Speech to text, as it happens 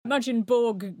Imagine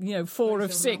Borg, 4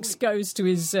 of 6 goes to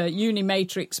his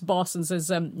Unimatrix boss and says,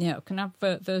 can I have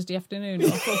Thursday afternoon? I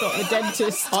forgot the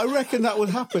dentist. I reckon that would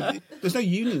happen. There's no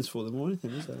unions for them or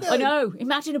anything, is there? I know.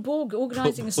 Imagine a Borg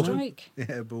organising a strike.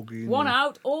 Yeah, Borg union. One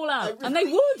out, all out. And they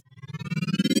would.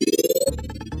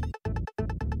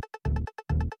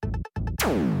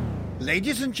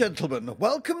 Ladies and gentlemen,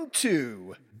 welcome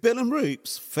to Bill and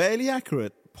Roop's Fairly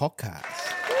Accurate podcast.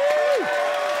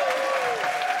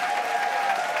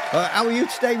 How are you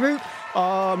today, Roop?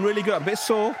 Oh, I'm really good. I'm a bit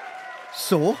sore.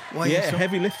 Sore? Why are you sore?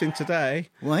 Heavy lifting today.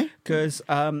 Why? Because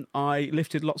I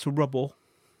lifted lots of rubble.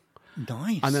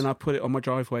 Nice. And then I put it on my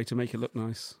driveway to make it look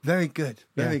nice. Very good.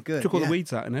 Very good. Took all the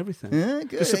weeds out and everything. Yeah,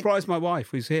 good. To surprise my wife,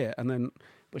 who's here,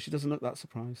 but she doesn't look that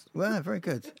surprised. Well, very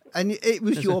good. And it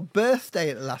was your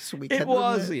birthday last weekend. It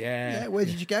was, wasn't it? yeah. Where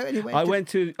did you go anyway? I went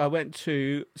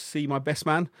to see my best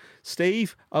man,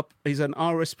 Steve. He's an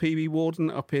RSPB warden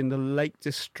up in the Lake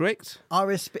District.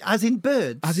 RSP, as in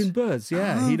birds? As in birds,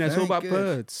 yeah. Oh, he knows all very about good.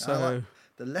 birds. So like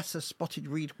the lesser spotted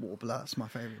reed warbler. That's my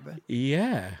favourite bird.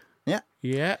 Yeah. Yeah.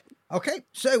 Yeah. Okay,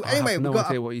 so anyway, I have no we've got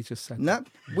idea what you just said. No,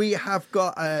 we have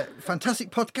got a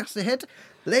fantastic podcast ahead.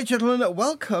 Ladies and gentlemen,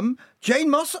 welcome Jane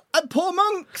Moss and Paul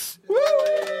Monks. Woo!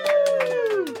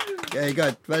 Very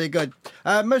good, very good.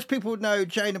 Most people know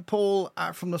Jane and Paul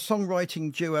from the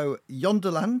songwriting duo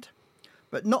Yonderland,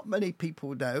 but not many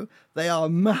people know they are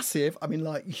massive,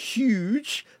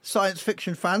 huge science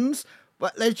fiction fans.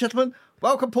 But ladies and gentlemen,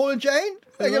 welcome Paul and Jane.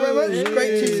 Thank you very much.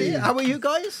 Great to see you. How are you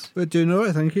guys? We're doing all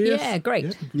right, thank you. Yeah,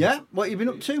 great. Yeah? What have you been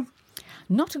up to?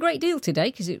 Not a great deal today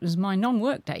because it was my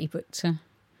non-work day, but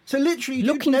So literally, you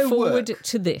looking did no forward work.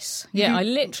 to this. Yeah, I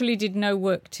literally did no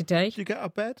work today. Did you get out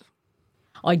of bed?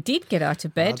 I did get out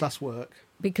of bed That's work.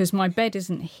 because my bed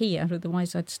isn't here,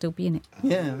 otherwise I'd still be in it.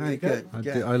 Yeah, very good.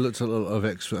 I looked at a lot of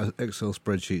Excel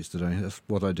spreadsheets today. That's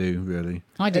what I do, really.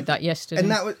 I did that yesterday.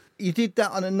 And you did that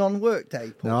on a non-work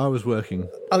day, Paul? No, I was working.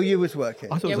 Oh, you was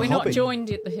working. I thought yeah, it was we're a not hobby. joined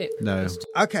at the hip. No.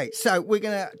 Okay, so we're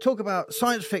going to talk about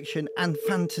science fiction and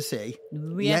fantasy.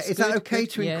 Yes, is that good, okay good.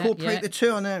 to Yeah, incorporate yeah. the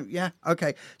two? I know. Yeah.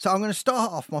 Okay. So I'm going to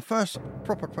start off my first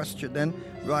proper question then.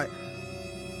 Right.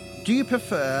 Do you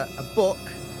prefer a book,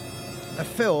 a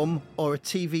film, or a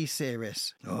TV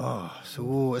series? It's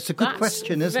a good That's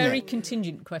question, isn't a very it?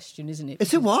 contingent question, isn't it?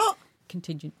 Is it what?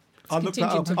 Contingent. It's I looked that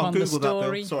contingent up. I'll upon the Google that, Bill.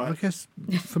 story. Sorry. I guess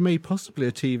for me, possibly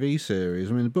a TV series.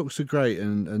 I mean, the books are great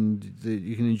and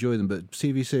you can enjoy them, but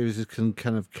TV series can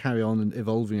kind of carry on and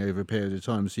evolving over a period of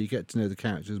time, so you get to know the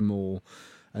characters more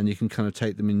and you can kind of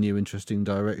take them in new, interesting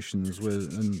directions.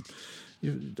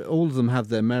 All of them have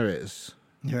their merits.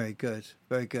 Very good.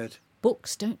 Very good.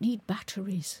 Books don't need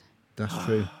batteries. That's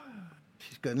true.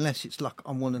 She's good. Unless it's like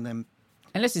on one of them.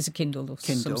 Unless it's a Kindle or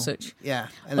some such. Yeah.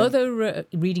 And then- Other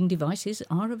reading devices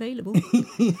are available.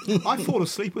 I fall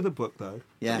asleep with a book, though.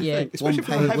 Yeah. Yeah. Especially if it's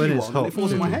a One heavy when it's one, hot. and it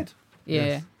falls in my head.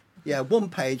 Yeah. Yeah, one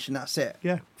page and that's it.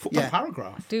 Yeah. Yeah. A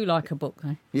paragraph. Do like a book,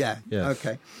 though. Yeah. Yeah.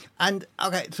 Okay. And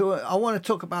so I want to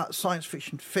talk about science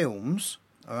fiction films.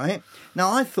 All right. Now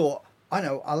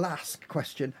I'll ask a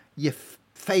question. Your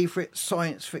favourite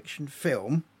science fiction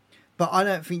film, but I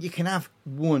don't think you can have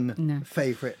one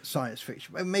favourite science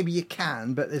fiction. Well, maybe you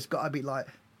can, but there's got to be like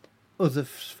other.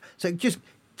 So just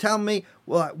tell me,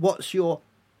 what's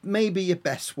maybe your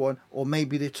best one, or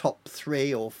maybe the top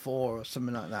 3 or 4 or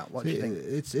something like that. What do you think?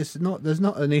 It's not. There's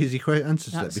not an easy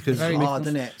answer to that That's because very It's hard,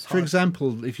 isn't it? It's for hard.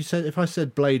 example, if I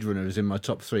said Blade Runner is in my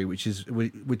top 3, which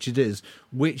it is,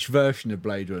 which version of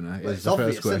Blade Runner Well, is it's the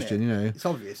obvious, first question? isn't it? You know, It's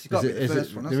obvious. It's got to be the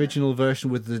first one. the hasn't it? original version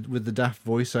with the daft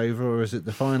voiceover, or is it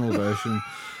the final version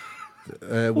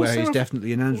where he's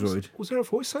definitely an android? Was there a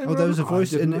voiceover? Oh, there was a I voice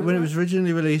didn't know when it that. was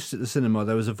originally released at the cinema.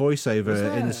 There was a voiceover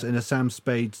Was in a Sam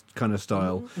Spade kind of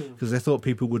style because they thought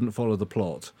people wouldn't follow the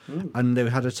plot, and they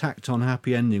had a tacked-on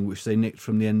happy ending which they nicked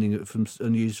from the ending from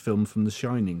unused film from The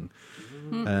Shining.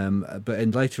 But in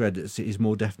later edits, it is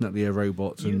more definitely a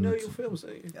robot. You know your films,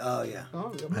 don't you? Oh yeah.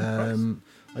 Oh, I'm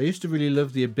impressed. I used to really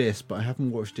love The Abyss, but I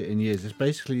haven't watched it in years. It's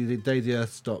basically the day the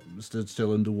Earth stood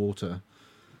still underwater.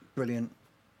 Brilliant.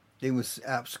 It was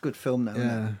a good film, though.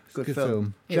 Yeah, Wasn't it's a it? good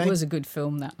film. It Jane? was a good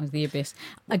film, that was The Abyss.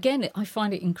 Again, I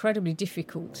find it incredibly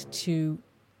difficult to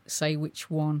say which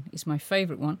one is my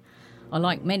favourite one. I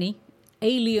like many.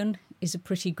 Alien is a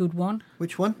pretty good one.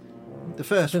 Which one? The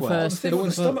first The one. first. The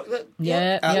one stomach that...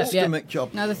 Yeah. Stomach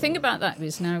job. Now, the thing about that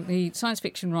is now the science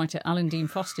fiction writer Alan Dean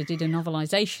Foster did a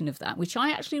novelisation of that, which I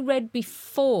actually read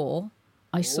before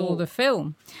I saw the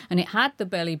film. And it had the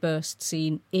belly burst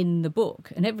scene in the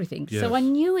book and everything. Yes. So I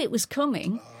knew it was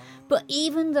coming. But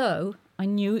even though I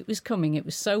knew it was coming. It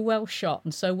was so well shot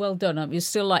and so well done. I was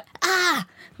still like,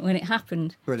 when it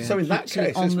happened. Brilliant. So in that Actually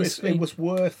case, on the it screen. was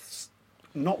worth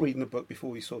not reading the book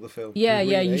before you saw the film. Yeah,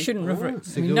 Really? you shouldn't have. I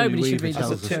Sigourney mean, nobody should Weaver read tells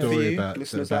that. a tip for story you, about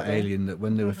listeners out there. Alien, that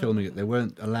when they were filming it, they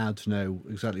weren't allowed to know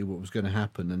exactly what was going to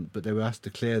happen, but they were asked to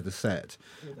clear the set.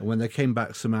 And when they came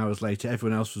back some hours later,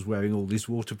 everyone else was wearing all these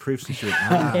waterproofs. And she went,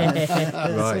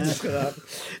 right.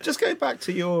 Just going back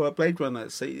to your Blade Runner,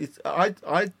 see, I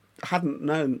hadn't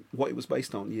known what it was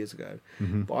based on years ago,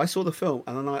 but I saw the film,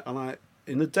 and I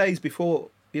in the days before,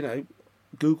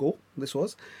 Google,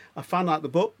 I found out the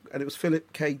book, and it was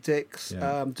Philip K. Dick's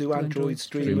Do Androids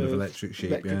Dream of Electric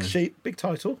Sheep, big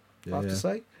title, I have Yeah. to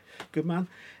say. Good man.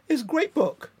 It was a great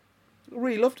book. I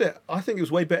really loved it. I think it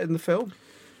was way better than the film.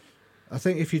 I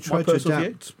think if you My tried to personal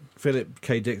adapt Philip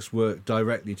K. Dick's work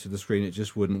directly to the screen, it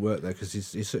just wouldn't work there because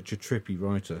he's such a trippy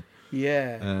writer.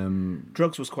 Yeah.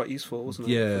 Drugs was quite useful, wasn't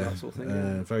it? Yeah, For that sort of thing,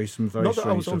 yeah. very Not that I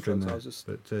strange was on stuff in drugs, I there. was just-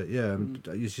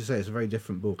 But as you say, it's a very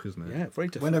different book, isn't it? Yeah, very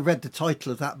different. When I read the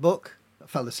title of that book, I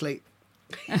fell asleep.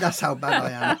 That's how bad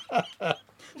I am.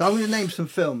 So I'm going to name some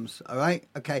films, all right?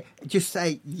 Okay. Just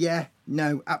say, yeah,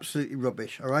 no, absolutely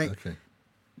rubbish, all right? Okay.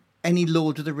 Any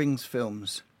Lord of the Rings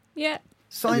films? Yeah.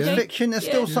 Science Yeah. fiction? They're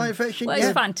still Yeah. science fiction? Well, yeah.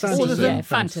 it's fantasy. All of them? Yeah,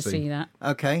 Fantasy. fantasy, that.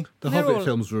 Okay. The They're Hobbit all-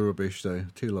 films were rubbish, though.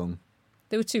 Too long.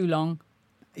 They were too long.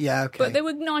 Yeah, okay. But they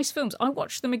were nice films. I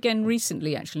watched them again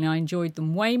recently, actually, and I enjoyed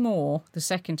them way more the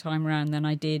second time round than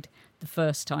I did the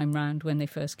first time round when they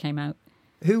first came out.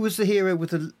 Who was the hero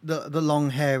with the long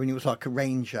hair and he was like a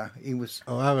ranger? He was...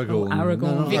 Oh, Aragorn.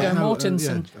 Aragorn, Viggo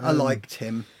Mortensen. I liked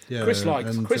him. Chris likes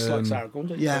Aragorn,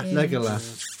 don't you? Yeah.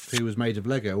 Legolas, who was made of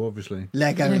Lego, obviously.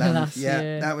 Legoland. Legolas, Yeah,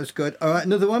 yeah. that was good. All right,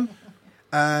 another one.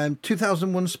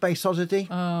 2001 Space Oddity.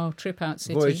 Oh, Trip Out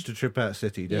City. Voyage to Trip Out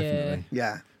City, definitely.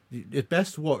 Yeah. It's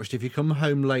best watched if you come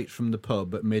home late from the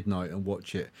pub at midnight and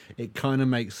watch it. It kind of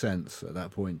makes sense at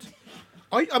that point.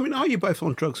 I mean, are you both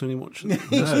on drugs when you watch it?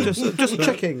 Just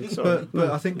checking. Sorry.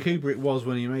 But I think Kubrick was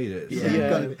when he made it. So. Yeah.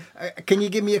 Gotta be. Can you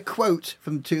give me a quote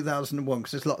from 2001?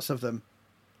 Because there's lots of them.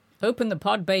 Open the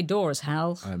pod bay doors,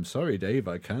 Hal. I'm sorry, Dave,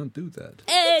 I can't do that.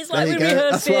 Hey, it's like There we you go.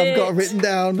 rehearsed That's what I've got it. written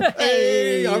down.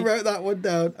 Hey, I wrote that one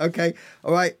down. Okay.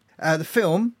 All right. The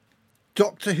film,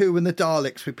 Doctor Who and the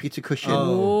Daleks with Peter Cushing.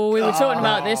 Oh, we were talking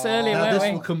about this earlier, Now, weren't this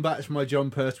we? will come back to my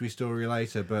John Pertwee story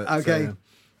later, but Okay.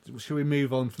 shall we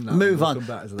move on from that? Move We'll on. come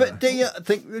back to But that. do you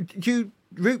think,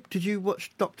 Roop, did you watch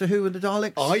Doctor Who and the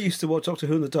Daleks? I used to watch Doctor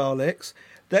Who and the Daleks.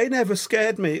 They never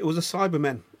scared me. It was the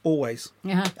Cybermen, always.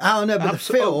 Yeah. Oh no, but the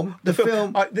film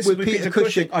This with is Peter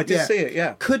Cushing. I did see it,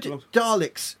 yeah. Could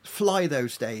Daleks fly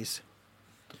those days?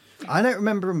 I don't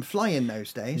remember them flying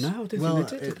those days. No, I didn't Well,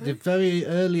 think they did. the very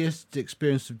earliest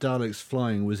experience of Daleks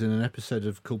flying was in an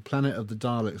episode called Planet of the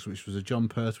Daleks, which was a John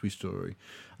Pertwee story,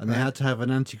 and they had to have an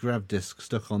anti-grav disc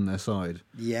stuck on their side.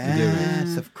 to do it.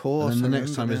 Yes, of course. And then I the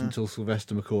next time remember isn't that. until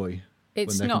Sylvester McCoy.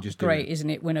 It's when they can not just do great, it. isn't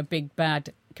it, when a big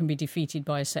bad can be defeated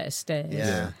by a set of stairs.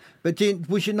 Yeah. But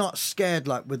was you not scared,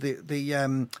 like with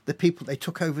the people they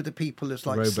took over the people as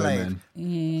like Robo slaves?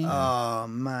 Men. Oh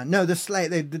man, no, the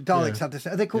Daleks had this.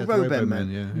 Are they called Yeah, the Robo Robo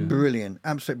Men? Men, yeah. Brilliant,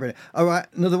 absolutely brilliant. All right,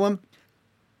 another one.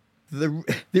 The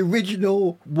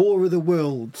original War of the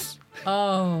Worlds.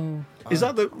 Oh. Is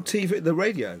that the TV, the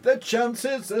radio? The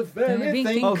chances of Anything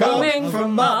anything coming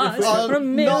from Mars are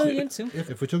from not millions.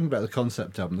 If we're talking about the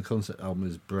concept album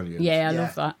is brilliant. Yeah, I Yeah.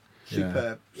 love that.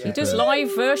 superb. Yeah. He does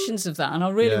live versions of that, and I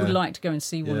really would like to go and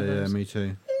see one of Yeah, those. me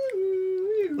too.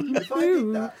 If I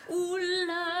did that. Ooh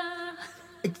la.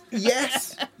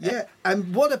 Yes, yeah.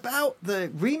 And what about the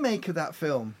remake of that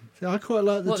film? See, I quite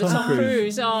like the What, the Tom Tom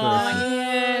Cruise? Oh, version.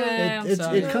 yeah. I'm It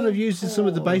sorry. kind of uses some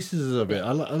of the bases of it.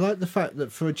 I like the fact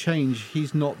that for a change,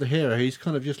 he's not the hero. He's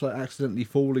kind of just like accidentally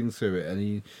falling through it,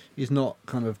 and he's not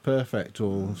kind of perfect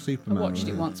or I Superman. watched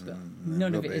it once, but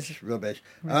none of it Rubbish, is. rubbish.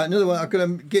 Another one. I'm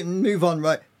going to move on.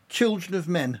 Right, Children of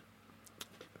Men,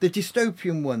 the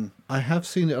dystopian one. I have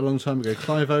seen it a long time ago.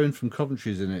 Clive Owen from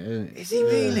Coventry's in it. Isn't it? Is he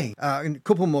really? And a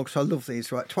couple more because I love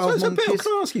these. Right, 12 So, Bill, Monkeys.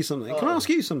 can I ask you something? Can I ask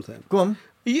you something? Go on.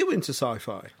 Are you into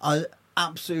sci-fi? I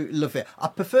absolutely love it. I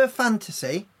prefer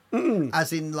fantasy,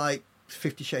 as in like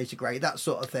 50 Shades of Grey, that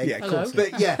sort of thing. Yeah, of course.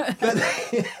 But yeah, but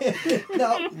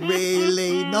not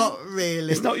really, not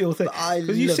really. It's not your thing. But I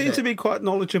Because you love seem it. to be quite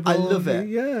knowledgeable. I love it.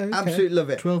 Yeah, okay. Absolutely love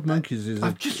it. 12 Monkeys is.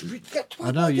 I've just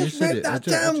I know, you just said read it. I that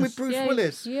ju- I down just- with Bruce Yeah,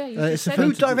 Willis. Yeah, you It's just a said film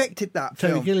Who it. directed that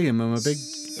Terry film? Gilliam. I'm a big.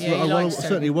 Yeah, he well, likes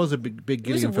certainly Terry. was a big It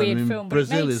was a Gilliam fan. weird I mean, film, but it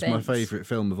Brazil made is my sense. favourite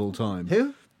film of all time.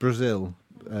 Who? Brazil.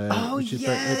 Which is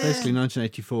yeah. basically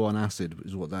 1984 on acid,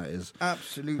 is what that is.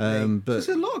 Absolutely. But There's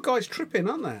a lot of guys tripping,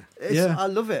 aren't there? Yeah. yeah. I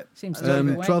love it. Seems to go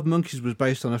away. 12 Monkeys was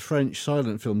based on a French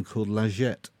silent film called La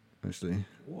Jette. actually.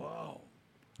 Wow.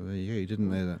 So there you go. You didn't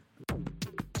know that.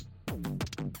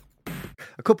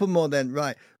 A couple more then.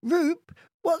 Right. Roop,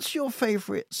 what's your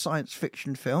favourite science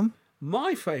fiction film?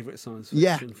 My favourite science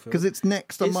Yeah, fiction film. because it's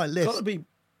next on my It's list. got to be.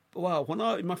 Well,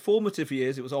 in my formative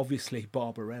years, it was obviously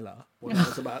Barbarella. When I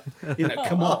was about,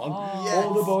 come on, Yes.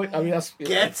 all the boy. I mean, that's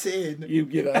Get in. you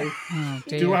know. Oh,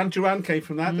 dear. Duran came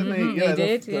from that, didn't he? Mhm, he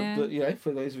did, yeah.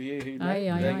 For those of you who know, Aye,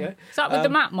 aye, there you aye. go. Is that with the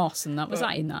Matt Moss and that? Was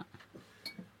that in that?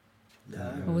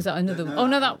 No. Or was that another one? Oh,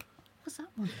 no, that was that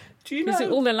one. Do you Because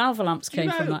know? all the lava lamps do you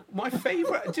came from know that. my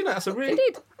favourite? Do you know that's a really?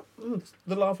 They did.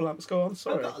 The lava lamps go on.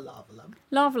 Sorry. I've got a lava lamp.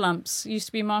 Lava lamps used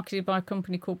to be marketed by a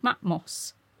company called Matt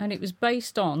Moss. And it was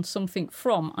based on something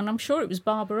from, and I'm sure it was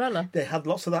Barbarella. They had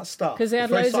lots of that stuff. Because they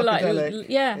had It's loads of very like, psychedelic.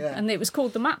 yeah, and it was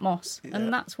called the Matt Moss. Yeah.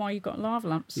 And that's why you got lava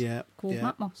lamps called yeah.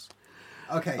 Matt Moss.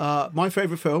 Okay, My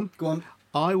favourite film, go on.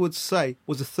 I would say,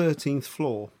 was The 13th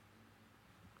Floor.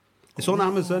 It's on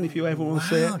Amazon if you ever want to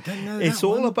see Wow, it. don't know It's that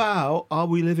all one. about, are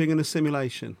we living in a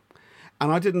simulation?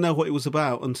 And I didn't know what it was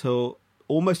about until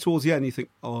almost towards the end. You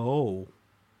think, oh.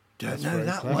 Don't know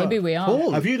that one. Maybe we are.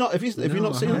 Paul. Have you not No, seen I it?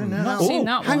 haven't. Not seen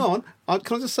that Hang one. on.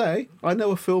 Can I just say, I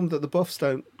know a film that the buffs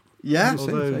don't. Yeah. There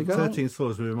Although you go. 13th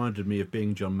Floors reminded me of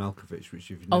Being John Malkovich, which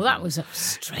you've Oh, never... that was a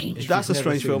strange. That's a you've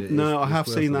never strange seen film. it, No, I it's have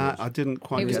worth seen a that. watch. I didn't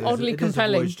quite It was get oddly It is a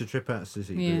compelling. voyage to Trip-Out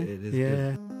City, Yeah. but it is Yeah.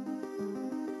 good.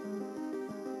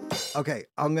 Okay,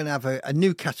 I'm going to have a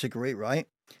new category, right?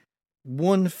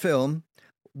 One film.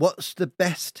 What's the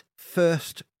best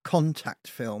first contact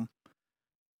film?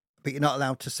 But you're not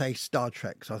allowed to say Star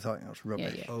Trek, so I thought that was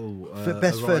rubbish. Yeah. Oh,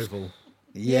 best first- Arrival.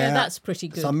 Yeah, that's pretty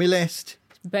It's good. on my list.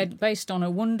 Based on a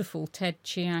wonderful Ted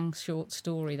Chiang short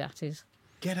story, that is.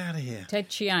 Get out of here. Ted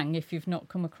Chiang, if you've not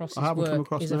come across I his haven't come work,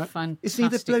 across is a that. fantastic Is he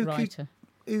the bloke writer.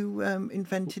 who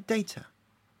invented data?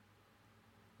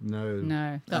 No.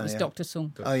 No, that was yeah. Dr.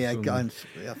 Sung. Oh, yeah, Film. guns.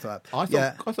 I thought, I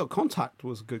thought Contact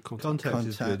was a good contact. Contact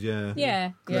is Contact. good, yeah.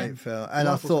 Yeah, great yeah. film. And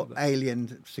I Marvel's thought good.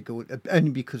 Alien, Sigourney, only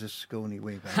because of Sigourney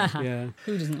Weaver. Yeah.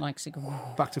 Who doesn't like Sigourney?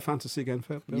 Back to fantasy again,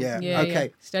 Phil. Yeah. Yeah, Okay.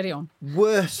 yeah. Steady on.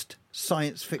 Worst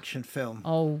science fiction film.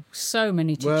 Oh, so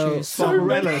many to Well, choose so from.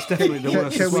 Barbarella is definitely the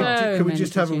worst. Can we, So can we many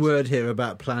just to have a choose. word here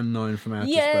about Plan 9 from Outer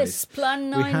Yes, Space?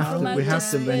 Plan 9 from we have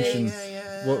to Outer mention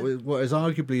Space. what is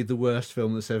arguably the worst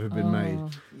film that's ever been made.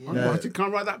 Can I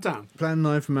write that down? Plan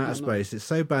 9 from Outer Space. It's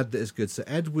so bad that it's good. So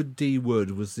Edward D.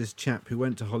 Wood was this chap who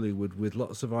went to Hollywood with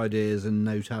lots of ideas and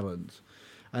no talent.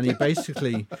 And he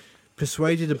basically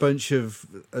persuaded a bunch of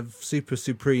super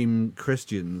supreme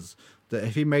Christians that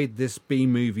if he made this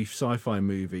B-movie, sci-fi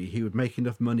movie, he would make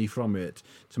enough money from it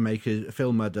to make a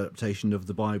film adaptation of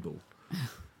the Bible.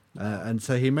 And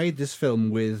so he made this film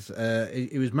with,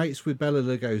 he was mates with Bela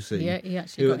Lugosi, Yeah, he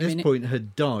actually who got at him this in it. point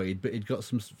had died, but he'd got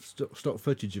some stock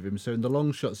footage of him. So in the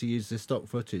long shots, he used this stock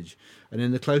footage. And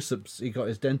in the close-ups, he got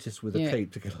his dentist with a Yeah.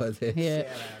 cape to go like this.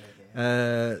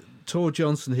 Yeah. Tor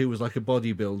Johnson, who was like a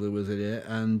bodybuilder, was in it,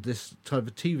 and this type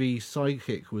of TV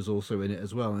sidekick was also in it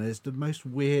as well. And it's the most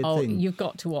weird Oh, thing. you've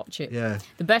got to watch it. Yeah.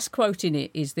 The best quote in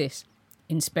it is this: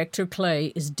 Inspector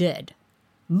Clay is dead,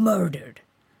 murdered,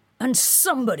 and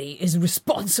somebody is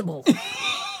responsible.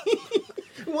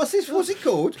 What's it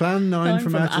called? Plan 9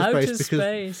 from outer space, because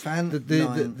space. Fan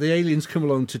the aliens come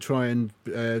along to try and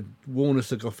warn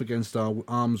us off against our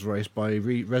arms race by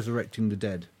resurrecting the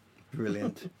dead.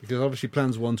 Brilliant. Because obviously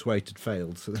plans 1 to 8 had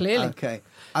failed. So Clearly.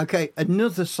 Okay.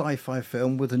 Another sci-fi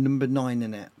film with a number 9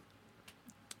 in it.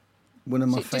 One of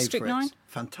my Is it District favourites. 9?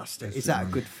 Fantastic. Is that a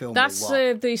good film? That's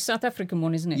or what? the South African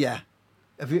one, isn't it? Yeah.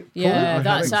 Have you? Yeah, I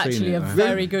that's haven't seen actually it, a though.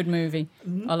 very good movie.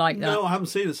 I like that. No, I haven't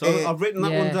seen it, so It- I've written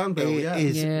that yeah. one down, Bill. It Yeah.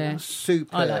 is Yeah.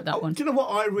 super. I like that one. Do you know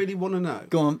what I really want to know?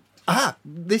 Go on.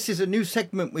 This is a new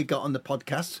segment we got on the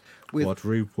podcast. With what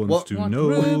Roop wants What- to What know.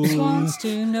 Roops wants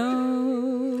to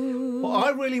know. What I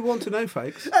really want to know,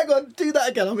 folks. Hang on, do that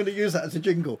again. I'm going to use that as a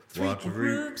jingle. What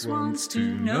Roop wants to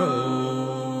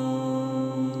know.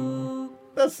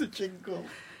 That's the jingle.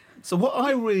 So what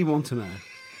I really want to know,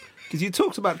 because you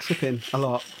talked about tripping a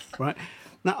lot, right?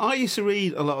 Now, I used to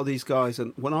read a lot of these guys,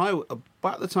 and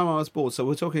about the time I was born, so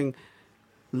we're talking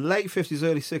late 50s,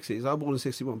 early 60s. I was born in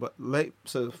 61, but late,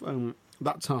 so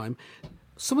that time,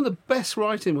 some of the best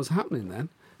writing was happening then.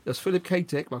 There's Philip K.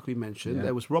 Dick, like we mentioned. Yeah.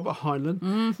 There was Robert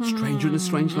Heinlein, Stranger in a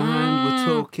Strange Land. We're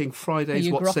talking Fridays, Are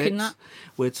you What's grokking It? that?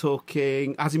 We're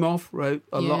talking Asimov wrote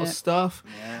a lot of Yeah. stuff.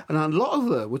 Yeah. And a lot of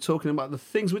them were talking about the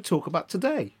things we talk about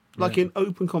today, like in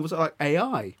open conversation, like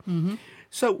AI.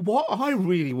 So what I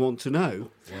really want to know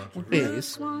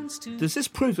is, does this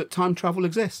prove that time travel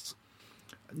exists?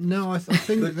 No, I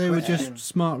think that they were question. just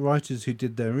smart writers who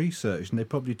did their research, and they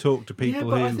probably talked to people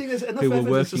but I think there's enough who were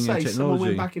evidence to working in say someone technology.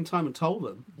 went back in time and told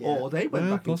them, or they went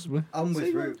back. Possibly. I'm with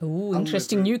See, Root. Oh, I'm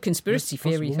interesting with new Root. conspiracy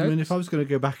theory, Possible. I mean, folks. if I was going to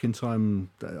go back in time,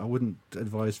 I wouldn't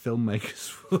advise filmmakers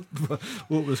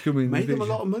what was coming. Made them a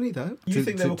lot of money, though. You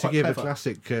think they were to quite give clever? a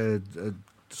classic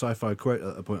sci-fi quote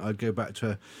at that point? I'd go back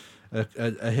to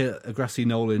a grassy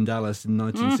knoll in Dallas in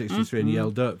 1963 and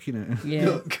yell "duck," you know. Yeah.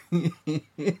 Look.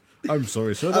 I'm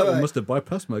sorry, sir. That All one right. must have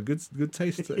bypassed my good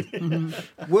taste.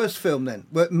 Worst film then?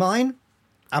 Mine,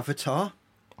 Avatar,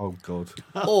 Oh God.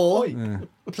 or Yeah.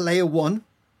 Player One,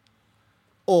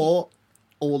 or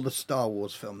all the Star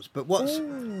Wars films. But what's...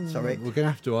 Sorry. We're going to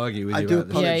have to argue with I you do about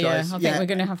this. apologise. Yeah, I think Yeah. we're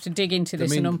going to have to dig into I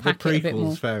this mean, and unpack the it a bit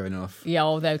more. prequels, fair enough.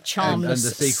 Yeah, they're And charmless,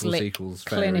 the slick, sequels,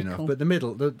 fair clinical. enough. But the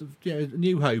middle,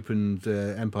 New Hope and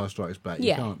Empire Strikes Back,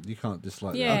 Yeah. you can't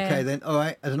dislike Yeah. Okay, then. All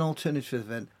right. As an alternative,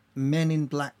 then, Men in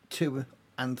Black 2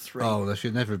 and 3. that. Oh, there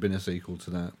should never have been a sequel to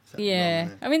that. Yeah,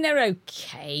 I mean they're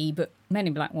okay, but Men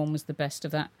in Black 1 was the best of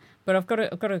that. But I've got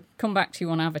to come back to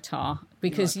you on Avatar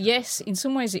because yes, in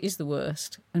some ways it is the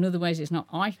worst, in other ways it's not.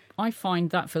 I find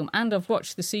that film, and I've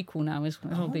watched the sequel now as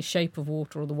well, The Shape of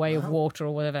Water or The Way of Water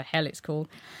or whatever the hell it's called.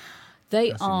 They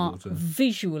That's in are water.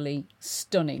 visually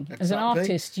stunning. As an Exactly.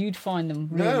 artist, you'd find them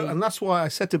really. No, and that's why I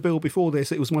said to Bill before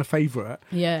this it was my favourite.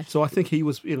 Yeah, So I think he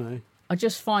was, I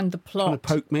just find the trying to plot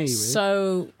poke me. Really.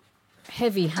 so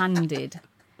heavy-handed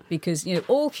because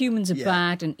all humans are Yeah.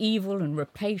 bad and evil and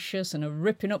rapacious and are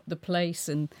ripping up the place,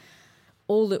 and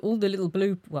all the little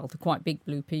blue, well, the quite big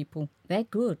blue people, they're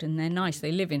good and they're nice.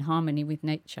 They live in harmony with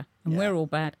nature, and we're all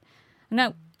bad.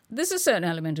 Now, there's a certain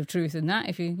element of truth in that.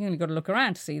 If you only got to look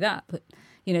around to see that, but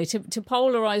to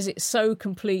polarise it so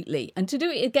completely and to do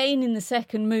it again in the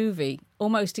second movie,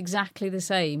 almost exactly the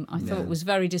same, I thought was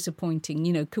very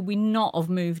disappointing. Could we not have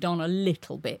moved on a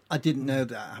little bit? I didn't know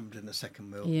that happened in the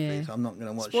second movie. Yeah. So I'm not going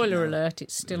to watch it. Spoiler now. alert,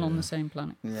 it's still on the same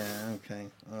planet. Yeah, okay.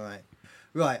 All right.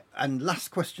 Right, and last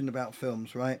question about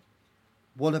films, right?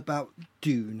 What about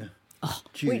Dune?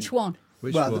 Dune. Which one?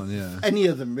 Which Well, one? Yeah. Any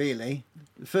of them, really.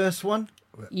 The first one?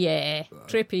 Yeah,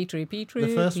 trippy.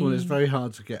 The first one is very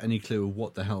hard to get any clue of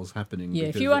what the hell's happening. Yeah, if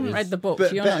because you it hadn't is- read the book,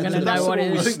 But you're not better going to than know that's what the it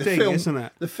one is. with Sting, isn't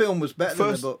it? The film was better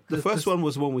than the book. The first one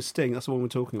was the one with Sting. That's the one we're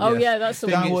talking about. Oh, yeah, that's the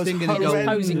Sting one. was Sting in a His gold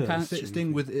posing horrendous. pouch.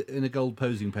 Sting with in a gold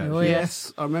posing pouch. Oh, yeah.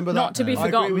 Yes, I remember that. Not to be I agree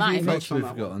forgotten, with that you image. folks on Not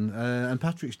to be that one. forgotten. And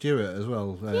Patrick Stewart as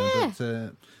well. Yeah.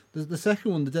 But the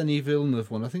second one, the Denis Villeneuve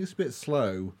one, I think it's a bit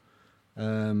slow.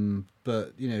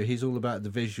 But he's all about the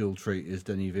visual treat, is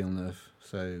Denis Villeneuve.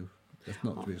 So that's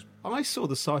not to be. I saw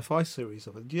the sci-fi series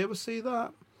of it. Did you ever see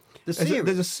that? The There's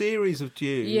series. a series of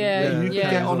Dune Yeah, that you yeah. could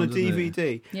get on a Doesn't it?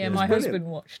 DVD. Yeah, It's my brilliant. husband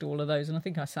watched all of those, and I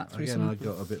think I sat through Again, I some.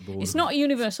 got a bit bored. It's of not it. a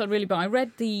universe I really, but I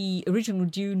read the original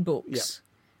Dune books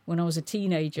when I was a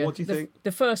teenager. What do you think?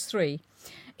 The first three.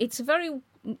 It's a very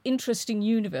interesting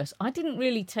universe. I didn't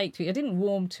really take to it. I didn't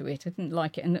warm to it. I didn't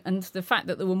like it. And the fact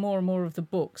that there were more and more of the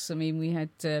books. I mean, we had,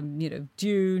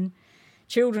 Dune,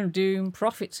 Children of Doom,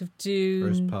 Prophets of Roast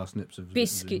Dune, parsnips of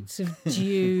Biscuits of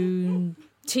Dune,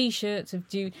 T-shirts of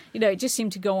Dune. It just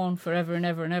seemed to go on forever and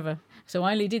ever and ever. So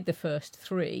I only did the first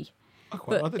three. I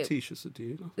quite But like the T-shirts of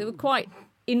Dune. There were quite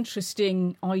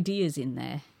interesting ideas in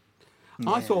there.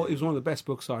 I thought it was one of the best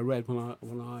books I read when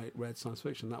I read science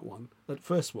fiction. That one, that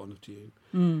first one of Dune,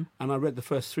 and I read the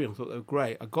first three. And I thought they were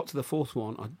great. I got to the fourth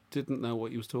one, I didn't know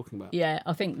what he was talking about. Yeah,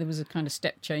 I think there was a kind of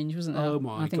step change, wasn't there? Oh,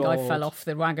 my I think I God. fell off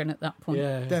the wagon at that point.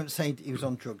 Yeah. Don't say he was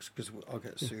on drugs because I'll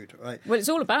get sued, right? Well, it's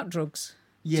all about drugs.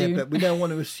 Yeah, Dune. but we don't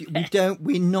want to assume.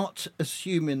 We're not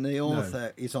assuming the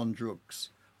author is on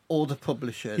drugs or the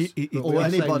publishers We're or We're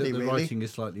saying anybody that the really. writing is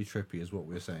slightly trippy, is what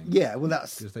we're saying. Yeah, well,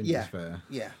 that's Just think yeah, it's fair.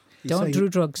 yeah. Don't saying- do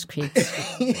drugs, kids.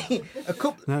 A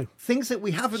couple No. things that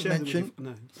we haven't Share them mentioned. with-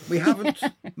 no. We haven't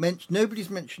mentioned. Nobody's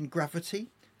mentioned Gravity,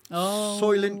 Oh.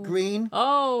 Soylent Green,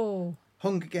 Oh.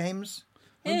 Hunger Games.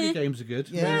 Hunger Games are good.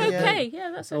 Yeah, Yeah, okay.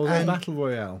 Yeah, that's Oh, okay. the Battle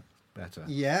Royale, better.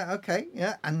 Yeah, okay,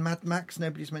 yeah, and Mad Max.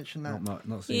 Nobody's mentioned that. Not seen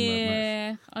Mad Max.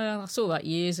 Yeah, I saw that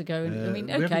years ago. And, I mean,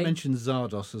 We haven't okay. mentioned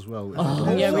Zardos as well. Which Oh,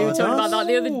 is yeah, we were also- talking about that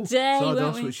the other day, weren't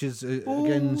Zardos, we? which is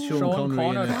again Sean Sean Connery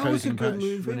in Connery. a That was a posing good patch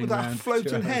movie running with that around.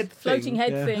 floating head thing. Floating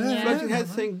head Yeah. thing, yeah. Floating head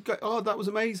thing. Oh, that was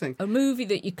amazing. A movie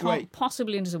that you can't Great.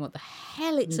 possibly understand what the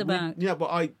hell it's about. Yeah,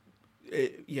 but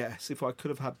yes, if I could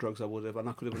have had drugs, I would have, and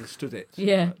I could have understood it.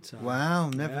 Yeah. But, Wow,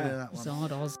 never Yeah. heard of that one.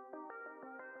 Zardoz.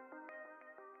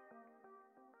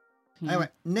 Anyway,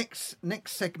 next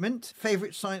segment: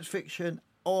 favorite science fiction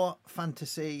or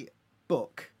fantasy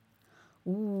book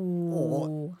Ooh.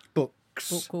 or books.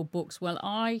 book called Books. Well,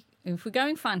 if we're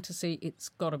going fantasy, it's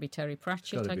got to be Terry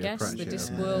Pratchett, I guess. Pratchett, The yeah.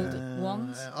 Discworld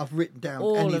ones. I've written down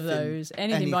All of those.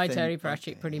 Anything by Terry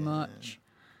Pratchett, pretty yeah.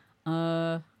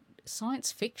 much.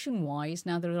 Science fiction-wise,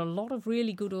 now there are a lot of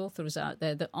really good authors out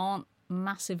there that aren't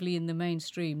massively in the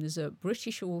mainstream. There's a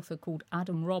British author called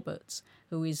Adam Roberts,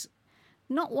 who is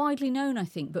not widely known, I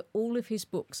think, but all of his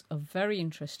books are very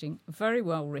interesting, very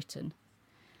well written,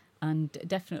 and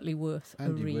definitely worth a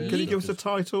Andy read. Weir. Can you give us a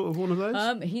title of one of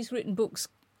those? He's written books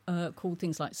called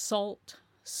things like Salt,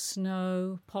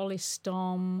 Snow,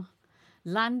 Polystom,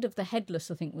 Land of the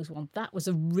Headless, I think was one. That was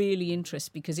a really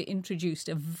interesting because it introduced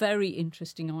a very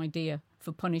interesting idea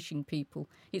for punishing people.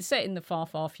 It's set in the far,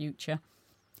 far future.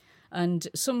 And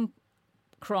some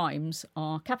crimes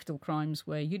are capital crimes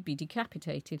where you'd be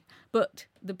decapitated. But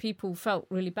the people felt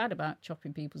really bad about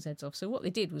chopping people's heads off. So what they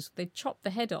did was they chopped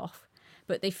the head off,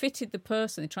 but they fitted the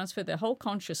person, they transferred their whole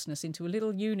consciousness into a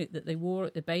little unit that they wore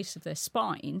at the base of their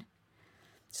spine.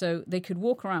 So they could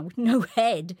walk around with no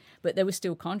head, but they were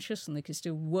still conscious and they could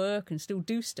still work and still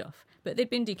do stuff. But they'd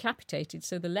been decapitated,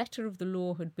 so the letter of the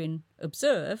law had been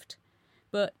observed,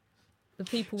 but the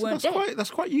people weren't dead.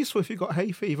 That's quite useful if you've got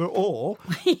hay fever, or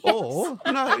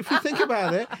no, if you think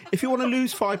about it, if you want to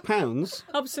lose £5,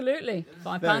 Absolutely.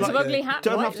 £5 Very of good. ugly hat.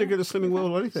 don't right have to go to Slimming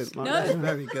World or anything. Like No. that.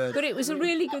 Very good. But it was a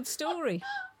really good story.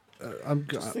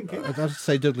 I'd have to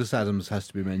say Douglas Adams has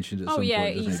to be mentioned at some point,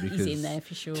 doesn't he? he's in there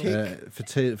for sure.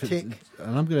 Tick.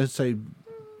 And I'm going to say,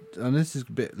 and this is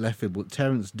a bit left field, but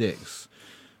Terence Dicks,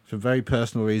 for very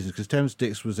personal reasons, because Terence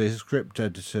Dicks was a script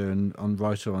editor and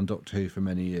writer on Doctor Who for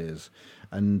many years,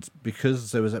 and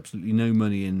because there was absolutely no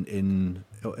money in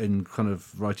kind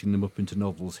of writing them up into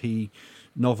novels, he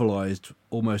novelised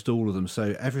almost all of them.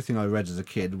 So everything I read as a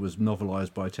kid was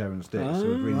novelised by Terence Dicks.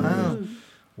 So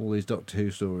all these Doctor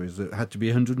Who stories that had to be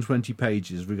 120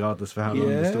 pages, regardless of how long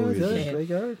the story is. There you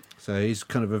go. So he's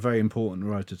kind of a very important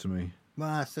writer to me.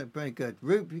 Wow, that's very good.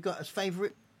 Rube, you got his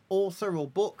favourite author or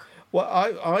book? Well,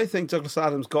 I think Douglas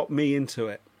Adams got me into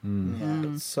it.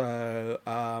 Yeah. So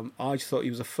I just thought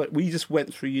he was we just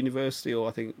went through university, or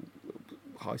I think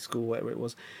high school, whatever it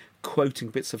was, quoting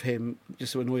bits of him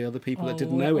just to annoy other people that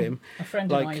didn't know him. A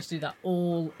friend of mine used to do that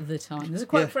all the time. There's a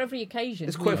quote for every occasion.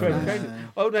 There's a quote for every occasion.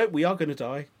 Oh no, we are going to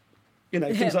die. You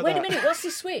know, things like Wait that. a minute, what's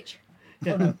this switch?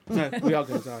 Yeah. No, we are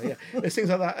going to die. Yeah, there's things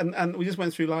like that, and we just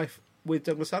went through life with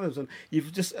Douglas Adams, and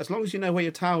you've just, as long as you know where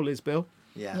your towel is, Bill,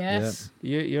 Yeah. Yes.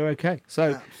 you're okay. So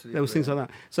Absolutely there was things like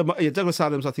that. So Douglas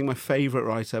Adams, I think, my favourite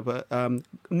writer, but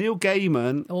Neil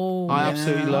Gaiman, I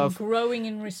absolutely I'm love. growing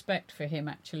in respect for him,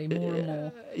 actually, more and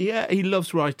more. Yeah, he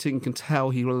loves writing. Can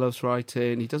tell he loves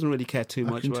writing. He doesn't really care too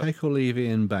I much can about. take or leave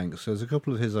Ian Banks. There's a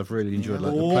couple of his I've really enjoyed,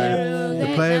 like Oh. the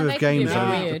player They of can be games. a bit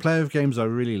weird. The player of games I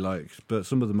really liked, but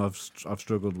some of them I've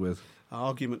struggled with.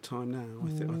 Argument time now. I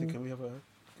think can we have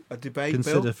a debate?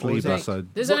 Consider Bill? Or is that- Fleabag.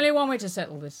 There's only one way to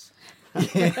settle this.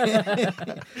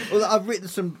 Well, I've written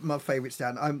some of my favourites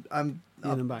down.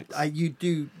 Ian Banks.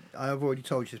 I've already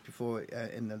told you this before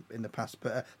in the past,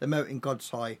 but The Moat in God's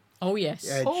High. Oh, yes.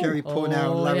 Jerry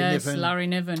Pournelle and Larry yes, Niven. Larry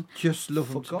Niven. Just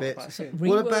love them to Forgot bits. about him.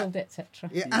 What Reworld, about etc.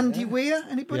 Andy Weir?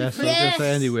 Anybody? Yes, I was going to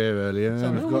say anywhere earlier.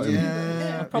 Sorry. I've got him.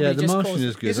 Yeah. Probably Yeah, The just Martian caused-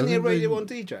 is good. Isn't he a I think Radio we- 1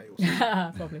 DJ? Or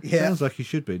something? Probably. Yeah. Sounds like he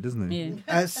should be, doesn't he?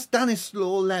 Yeah.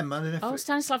 Stanislaw Lem. I don't know if Oh,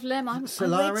 Stanislav Lem. I read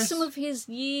Solaris. some of his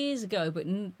years ago, but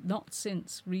not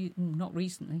since, not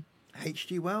recently.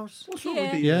 H.G. Wells. What's wrong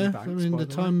Yeah. with Yeah, Ian Banks, I mean by the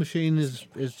way? Time Machine is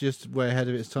just way ahead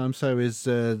of its time. So is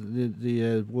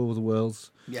the War of the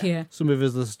Worlds. Yeah. Some of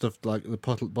his other stuff, like the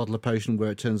bottle of potion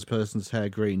where it turns a person's hair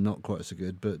green, not quite so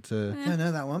good. But I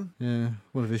know that one. yeah,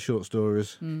 one of his short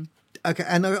stories. Okay,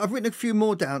 and I've written a few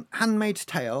more down. Handmaid's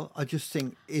Tale, I just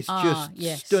think is just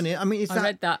yes. stunning. I mean, I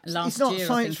read that it's last not year, I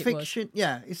science think it was. fiction.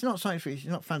 Yeah, it's not science fiction.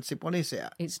 It's not fantasy. What is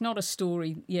it? It's not a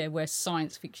story, where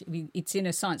science fiction. It's in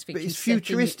a science fiction. it's setting.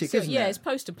 futuristic, isn't Yeah, it? it's So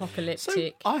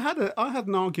post-apocalyptic. I had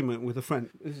an argument with a friend.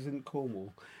 This is in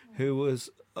Cornwall, who was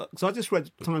because I just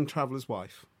read Time Traveller's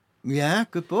Wife, Yeah,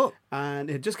 good book. and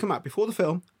it had just come out before the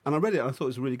film, and I read it and I thought it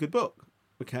was a really good book.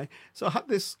 Okay, so I had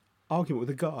this argument with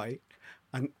a guy,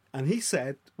 and he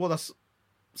said, "Well, that's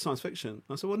science fiction." And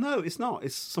I said, "Well, no, it's not.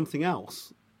 It's something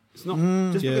else. It's not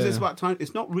just because Yeah. it's about time.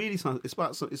 It's not really science.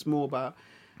 It's more about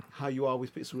how you are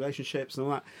with people's relationships and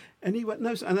all that." And he went,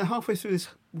 "No." And then halfway through this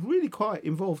really quite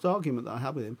involved argument that I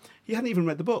had with him, he hadn't even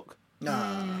read the book.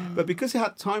 But because it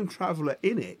had time traveller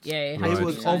in it, Yeah, it had it to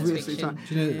was be science obviously fiction. time.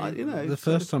 Do you know, the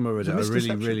first time I read it, I it's a really,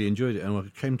 misconception. really enjoyed it, and when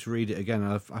I came to read it again,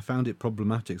 I found it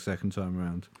problematic second time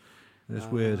around. It's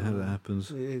weird how that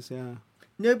happens. It is, yeah.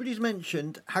 Nobody's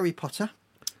mentioned Harry Potter.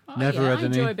 Never I read any.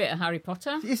 enjoy a bit of Harry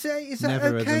Potter. Is that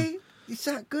Never read okay? Is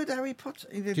that good, Harry Potter?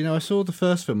 Do you know, I saw the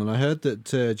first film and I heard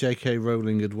that J.K.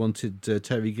 Rowling had wanted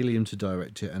Terry Gilliam to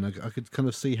direct it, and I could kind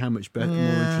of see how much better, more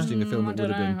interesting a film it would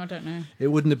have been. I don't know. It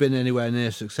wouldn't have been anywhere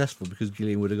near successful because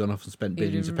Gilliam would have gone off and spent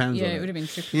billions of pounds on it. Yeah, it would have been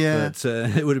tricky. Yeah. But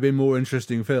it would have been a more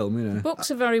interesting film, you know.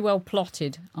 Books are very well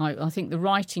plotted. I think the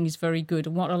writing is very good.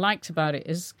 And what I liked about it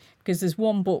is because there's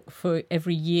one book for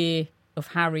every year of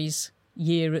Harry's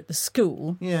year at the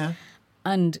school. Yeah.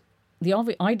 And the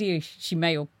idea she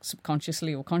may or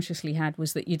subconsciously or consciously had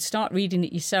was that you'd start reading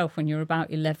it yourself when you're about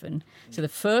 11. So the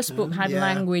first book had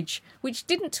language which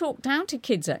didn't talk down to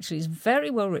kids, actually. It's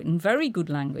very well written, very good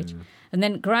language. And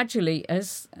then gradually,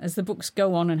 as the books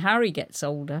go on and Harry gets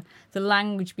older, the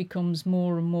language becomes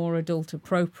more and more adult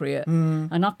appropriate.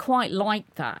 And I quite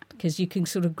like that because you can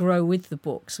sort of grow with the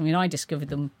books. I mean, I discovered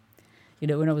them,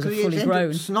 when I was fully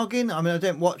grown. Snogging? I mean, I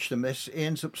don't watch them. He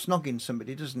ends up snogging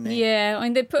somebody, doesn't he? Yeah, I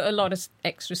mean, they put a lot of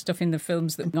extra stuff in the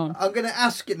films that gone. I'm going to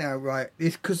ask you now, right?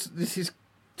 Because this is...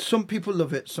 Some people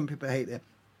love it, some people hate it.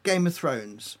 Game of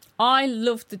Thrones. I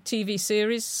loved the TV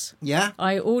series. Yeah?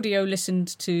 I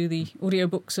listened to the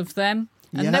audiobooks of them,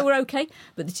 and they were okay.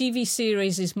 But the TV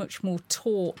series is much more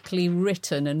tautly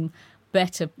written and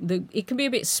better. It can be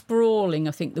a bit sprawling,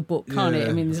 I think, the book, can't it?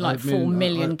 I mean, there's like 4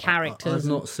 million characters.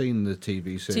 I've not seen the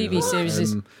TV series. TV series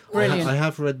is brilliant. I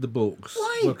have read the books.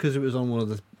 Why? Well, because it was on one of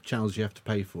the channels you have to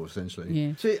pay for, essentially.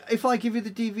 Yeah. So if I give you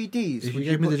the DVDs... If would you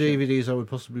gave me the watch them? DVDs, I would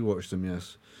possibly watch them,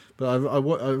 yes. But I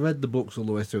read the books all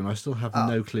the way through, and I still have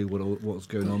no clue what's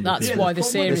going on. That's because why the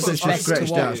problem series is is it's best such a to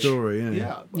stretched out watch. story.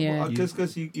 Yeah.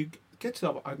 Because you get to,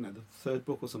 I don't know, the third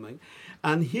book or something,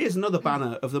 and here's another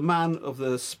banner of the man of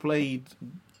the splayed...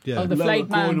 Yeah. Oh, the lower flayed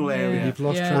man. groinal area. You've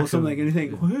lost Yeah. track Or something, and you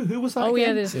think, who was that Oh,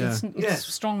 again? yeah, Yeah.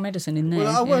 it's strong medicine in there.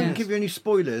 Well, I won't yeah. give you any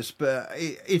spoilers, but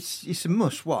it's a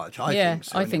must-watch, I think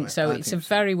so. I think anyway. so. I It's think a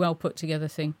very well put together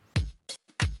thing.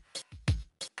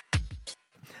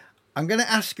 I'm going to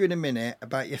ask you in a minute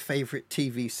about your favourite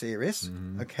TV series,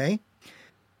 okay?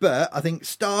 But I think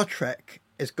Star Trek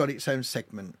has got its own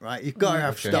segment, right? You've got to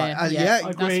have Star... Yeah,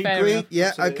 I that's agree. fair enough.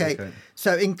 Yeah, Absolutely. okay.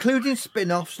 So including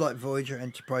spin-offs like Voyager,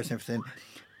 Enterprise and everything,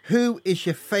 who is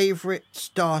your favourite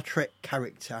Star Trek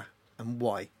character and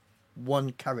why?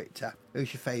 One character.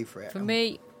 Who's your favourite? For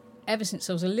me, ever since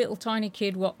I was a little tiny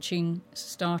kid watching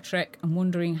Star Trek and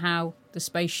wondering how the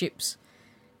spaceships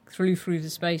flew through the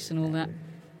space and all that,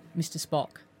 Mr. Spock.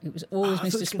 It was always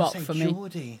Mr. Spock for me.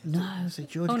 Geordie. No. Say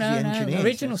Geordie, Oh, 'cause no, he engineers.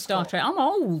 original Star Trek. I'm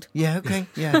old. Yeah, okay,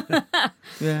 yeah.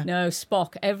 Yeah. No,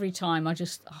 Spock. Every time, I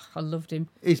loved him.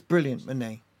 He's brilliant, isn't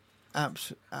he?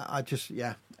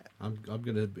 Yeah. I'm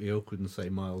going to be awkward and say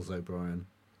Miles O'Brien.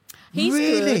 He's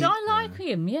Really? good. I like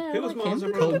him. Yeah, Who I was like Miles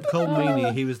him. O'Brien? Cole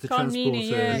Meany, he was the Cole transporter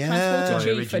Meany, Yeah. transporter guy chief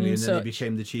originally, and and then he such.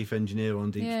 became the chief engineer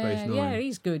on Deep Space Nine. Yeah,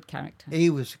 he's good character. He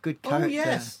was a good Oh, character.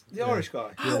 yes. The Irish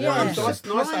guy. Oh, yes. Nice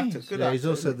actor. Good Yeah, actor. he's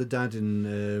also the dad in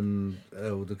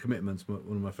The Commitments, one of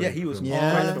my favourite he was- films.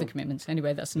 Yeah. I love the commitments.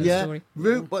 Anyway, that's another Yeah. story.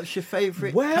 Root, what's your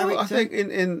favourite Well, character? I think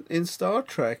in Star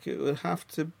Trek it would have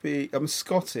to be.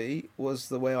 Scotty was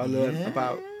the way I learned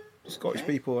about Scottish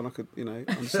people, and I could,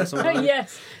 understand some of Oh, that.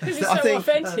 yes, because it's I so think-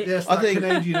 authentic. Yes, I that think-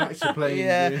 Canadian actor playing.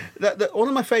 Yeah, one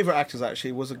of my favourite actors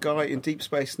actually was a guy in Deep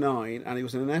Space Nine, and he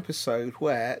was in an episode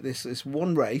where this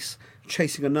one race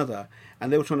chasing another,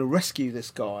 and they were trying to rescue this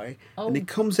guy, and he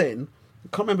comes in. I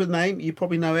can't remember the name. You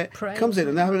probably know it. Prey. Comes in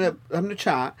and they're having a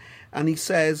chat, and he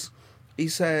says they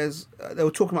were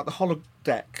talking about the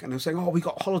holodeck, and they were saying, "Oh, we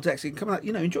got holodecks. You can come out,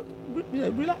 enjoy,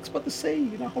 relax by the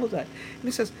sea, holodeck." And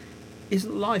he says,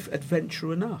 "Isn't life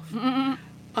adventure enough?"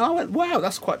 And I went, "Wow,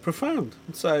 that's quite profound."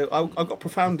 So I got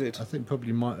profounded. I think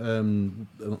probably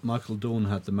Michael Dorn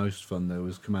had the most fun though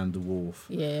as Commander Worf.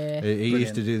 Yeah. He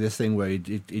used to do this thing where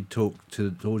he'd talk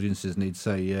to audiences and he'd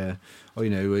say,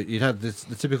 he'd had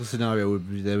the typical scenario would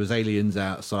be there was aliens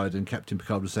outside and Captain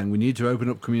Picard was saying, we need to open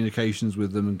up communications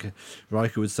with them, and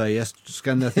Riker would say, yes,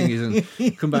 scan their thingies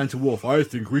and come down to Worf, I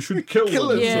think we should kill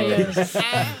them. Yeah, So-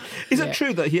 yeah. Is it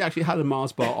true that he actually had a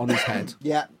Mars bar on his head?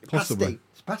 Yeah, Possibly. pasty.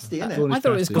 It's pasty, isn't it? Cornish I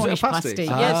thought it was pasty. Cornish Is it a pasty? pasty.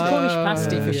 Yeah, it's Cornish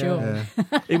pasty for yeah, sure.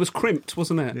 yeah. It was crimped,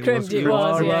 wasn't it? Crimped it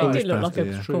was was, yeah. It Cornish did look like pasty,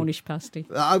 a yeah. Cornish pasty.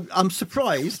 I'm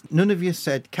surprised none of you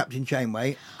said Captain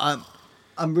Janeway.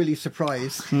 I'm really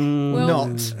surprised. Well,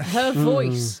 Not. her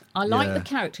voice. I like Yeah. the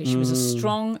character. She was a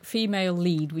strong female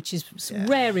lead, which is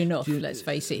rare enough, let's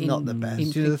face it. Not the best. Do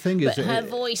you know the thing is But her that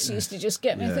voice used to just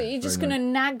get me. I Yeah, thought, you're just very going to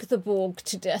nag the Borg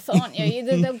to death, aren't you?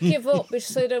 They'll give up because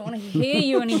they don't want to hear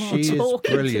you anymore she is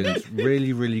talking to them. brilliant,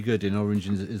 really, really good in Orange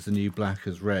is the New Black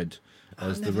as Red.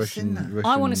 as the never seen Russian. that.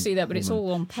 I want to see that, but it's woman.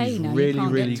 all on pay She's now. You really,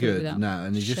 can't really get to it good without now,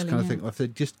 and you just shelling kind of out. think, well, if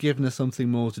they'd just given her something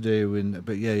more to do,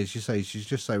 but yeah, as you say, she's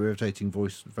just so irritating Her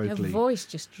vocally. voice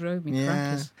just drove me Yeah.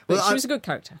 crackers. But Well, she I- was a good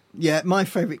character. Yeah, my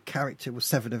favourite character was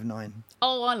 7 of 9.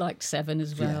 Oh, I liked 7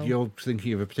 as well. You're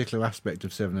thinking of a particular aspect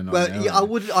of 7 and 9. Well, now, yeah, I aren't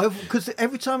you? would, because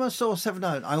every time I saw 7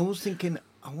 of 9, I was thinking,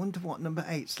 I wonder what number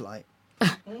 8's like.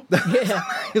 Yeah.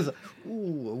 I was like,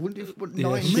 ooh, I wonder what Yeah,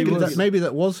 9 maybe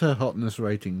that was her hotness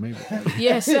rating. Maybe.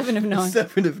 Yeah, 7 of 9.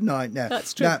 7 of 9 now.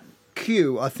 That's true. Now,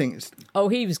 Q, I think, is Oh,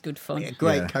 he was good fun. a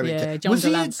great Yeah. character. Yeah, John was he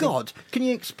a Delancey. god? Can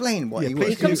you explain what Yeah, he please was?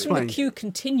 He comes from the explain. Q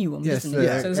continuum, Yes, doesn't he?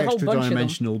 they're So there's a whole extra bunch of them.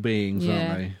 dimensional beings, Yeah.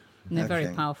 aren't they? And they're very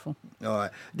Okay. powerful. All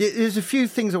right. There's a few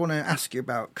things I want to ask you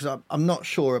about because I'm not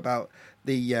sure about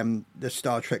the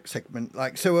Star Trek segment.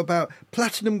 Like, so about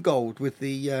Platinum Gold with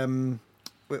the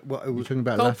what it You're was, talking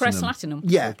about Gold press Latinum. Latinum.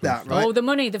 yeah, that right. Oh, the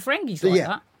money, the Ferengis So, like yeah.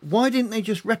 that. Why didn't they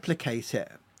just replicate it?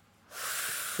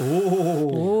 Oh,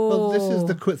 Well, this is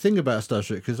the thing about Star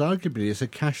Trek, because arguably it's a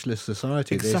cashless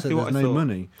society. Exactly what There's I no thought.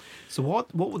 money. so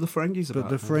what were the Ferengis But about?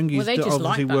 the then? Ferengis Well, they just obviously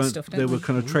like that weren't. stuff, don't They were they?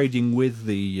 kind of trading with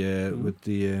the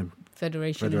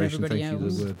Federation, and Federation. everybody Thank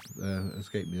else. you. The word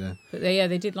escaped me there. But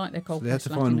they did like their gold They had press to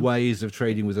find Latinum. ways of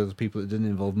trading with other people that didn't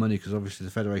involve money, because obviously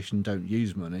the Federation don't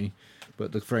use money,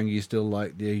 but the Ferengi still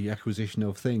like the acquisition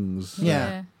of things.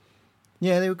 Yeah.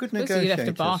 Yeah, they were good Plus negotiators. you'd have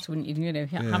to barter, wouldn't you? You know,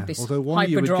 Yeah. have this Although why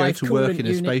you would go hyperdrive to work coolant in a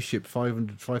unit. spaceship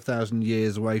 5,000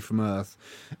 years away from Earth,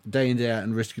 day in day out,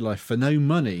 and risk your life for no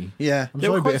money? Yeah. I'm They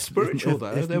sorry, were but quite if- spiritual, if-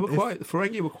 though. if- They were if- quite. The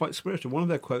Ferengi were quite spiritual. One of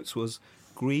their quotes was,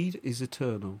 "Greed is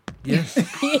eternal." Yes,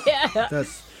 Yeah,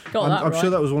 that's. got that I'm right. sure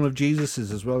that was one of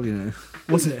Jesus's as well. You know.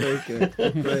 Was it? Very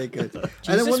good. Very good. And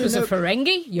I Jesus want was to a know,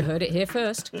 Ferengi. You heard it here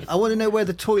first. I want to know where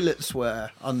the toilets were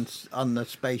on the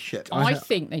spaceship. I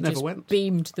think they never just went.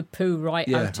 beamed the poo right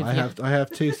Yeah, out of I you.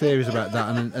 have two theories about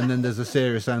that, and then there's a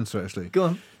serious answer actually.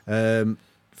 Go on.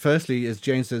 Firstly, as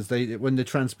Jane says, when they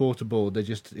transport aboard, they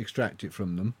just extract it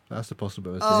from them. That's a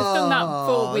possibility. They've done that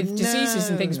before with Oh, diseases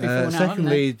and things no. before now,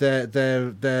 Secondly,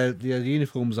 the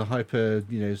uniforms are hyper,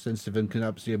 sensitive and can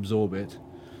absolutely absorb it.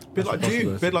 Bit like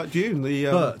Dune. Bit like Dune. The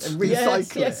But Recycle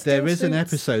Yes, it. yes. there Still is an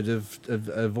suits. episode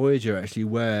of Voyager actually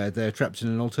where they're trapped in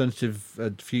an alternative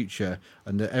future,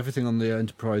 and everything on the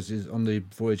Enterprise on the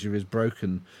Voyager is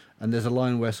broken. And there's a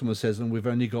line where someone says, "And we've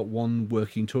only got one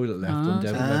working toilet left." on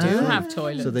So Devon they do Lake." have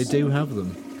toilets. So they do have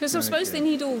them. Because I suppose they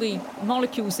need all the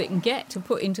molecules they can get to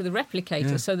put into the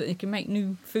replicator Yeah. so that they can make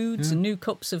new foods and new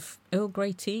cups of Earl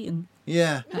Grey tea and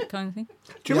Yeah. that kind of thing.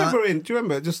 Do you Yeah.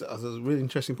 remember? Just as a really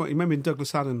interesting point. You remember in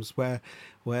Douglas Adams where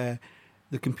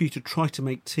the computer tried to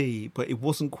make tea, but it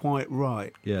wasn't quite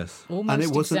right, Yes. Almost and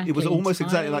it wasn't. It was exactly, almost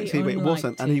exactly like tea, but it entirely wasn't.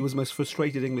 unlike And he tea. was the most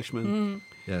frustrated Englishman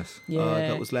Yes. Yeah.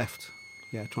 that was left.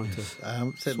 Yeah, trying to. Said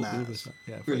sort that. the others out.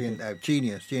 Yeah, very Brilliant. good. No,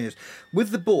 genius. With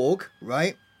the Borg,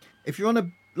 right? If you're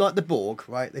on like the Borg,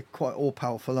 right? They're quite all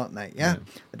powerful, aren't they? Yeah?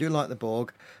 I do like the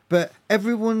Borg, but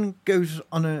everyone goes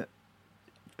on a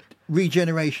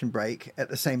regeneration break at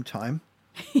the same time.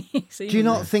 So Do you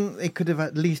not think they could have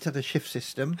at least had a shift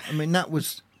system? I mean, that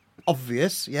was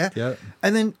obvious, yeah? Yeah.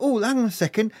 And then, hang on a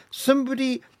second,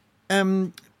 somebody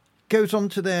goes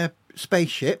onto their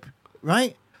spaceship,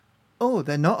 right? Oh,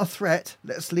 they're not a threat.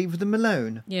 Let's leave them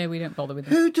alone. Yeah, we don't bother with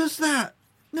them. Who does that?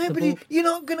 Nobody. Borg. You're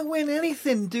not going to win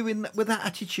anything doing that with that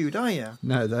attitude, are you?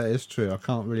 No, that is true. I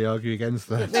can't really argue against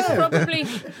that. There's probably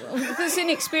there's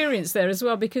inexperience there as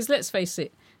well, because let's face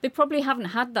it, they probably haven't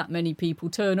had that many people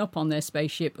turn up on their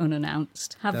spaceship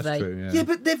unannounced, have That's they? true. Yeah, Yeah.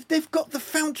 but they've got the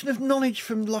fountain of knowledge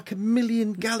from like a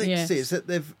million galaxies that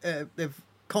they've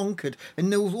conquered,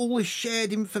 and there's all this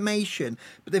shared information,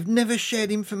 but they've never shared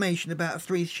information about a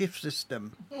 3-shift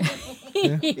system.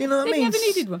 You know what I They mean? never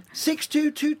needed one.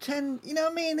 6-2-2-10. You know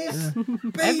what I mean? It's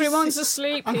basic. Everyone's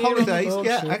asleep And here on the holidays,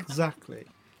 yeah, bullshit. exactly.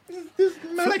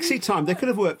 Flexi time. They could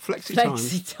have worked flexi time.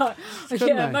 Flexi time. Couldn't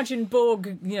Yeah, they? imagine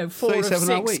Borg, 4 of 37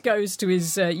 hour 6 week. goes to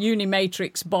his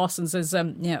Unimatrix boss and says,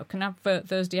 can I have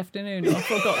Thursday afternoon? I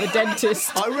forgot the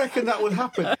dentist. I reckon that would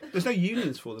happen. There's no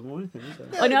unions for them or anything, is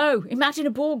there? I know. Imagine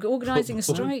a Borg organising a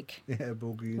strike. Yeah,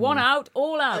 Borg. One out,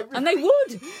 all out. And they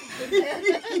would.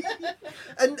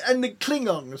 And the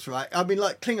Klingons, right? I mean,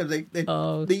 like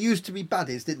Klingons, they used to be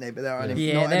baddies, didn't they? But they're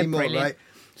Yeah, not they're anymore, brilliant. right?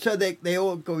 So they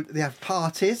all go. They have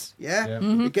parties, yeah. Yeah.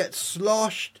 Mm-hmm. They get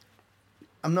sloshed.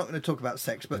 I'm not going to talk about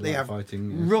sex, but they like have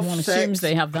fighting, yeah. rough One sex. assumes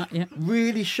they have that, yeah.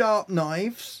 Really sharp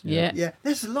knives. Yeah. Yeah.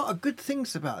 There's a lot of good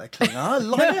things about the Klingon. I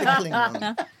like the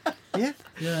Klingon. Yeah.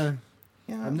 Yeah.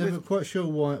 I'm never quite sure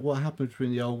what happened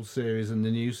between the old series and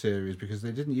the new series, because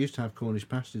they didn't used to have Cornish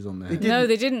pasties on there. No,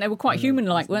 they didn't. They were quite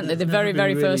human-like, weren't they? The very,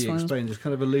 very first ones. Explained. It's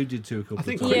kind of alluded to a couple I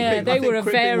think of times. Yeah, they were a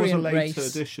Crimping variant was a later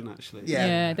race. edition, actually.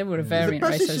 Yeah, they were a variant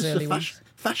race, those early ones.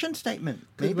 Fashion statement.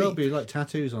 Could Maybe. well be like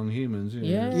tattoos on humans. You know.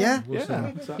 Yeah. Yeah. What's Yeah, that?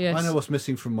 exactly. Yes. I know what's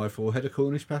missing from my forehead, a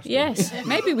Cornish pasty. Yes,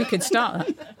 maybe we could start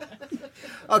that.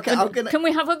 Okay, I'm gonna. Can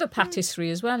we have other patisserie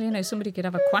as well? You know, somebody could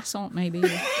have a croissant, maybe.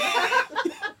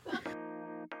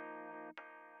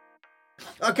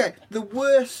 Okay, the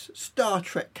worst Star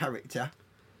Trek character.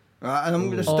 Right, and I'm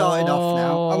going to start it off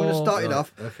now. I'm going to start it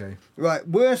off. Okay. Right,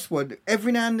 worst one.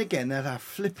 Every now and again, there'd have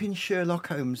flipping Sherlock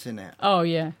Holmes in it. Oh,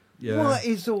 yeah. Yeah. What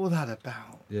is all that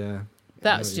about? Yeah.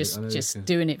 That's I know just you can-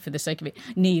 doing it for the sake of it.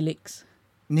 Neelix.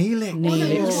 Neelix.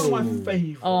 Neelix. It's one of my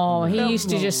favourites. Oh, he used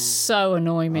to just so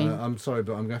annoy me. I'm sorry,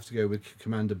 but I'm going to have to go with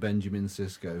Commander Benjamin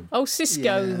Sisko. Oh,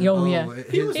 Cisco. Yeah. Oh, yeah.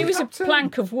 He was He the was a captain.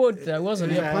 plank of wood, though,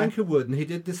 wasn't He he? had a plank of wood, and he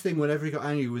did this thing whenever he got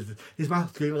angry with his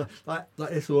mouth going like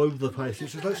this all over the place.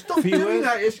 It's just like, stop doing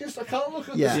that. It's just, I can't look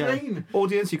at Yeah. the screen.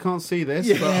 Audience, you can't see this,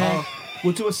 Yeah. but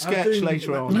we'll do a sketch I'm doing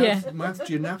later on. Math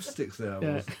gymnastics there.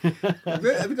 Yeah.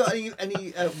 Have you got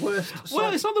any worst?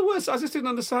 Well, it's not the worst. I just didn't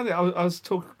understand it. I was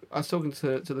talking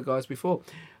to the guys before.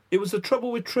 It was the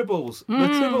trouble with tribbles. The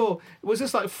tribble was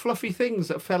just like fluffy things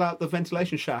that fell out the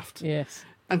ventilation shaft Yes.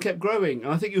 and kept growing.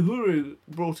 And I think Uhuru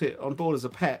brought it on board as a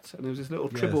pet, and there was this little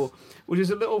tribble, which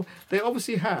is a little. They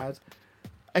obviously had.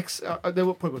 They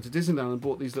were probably went to Disneyland and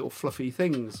bought these little fluffy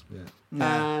things,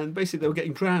 and basically they were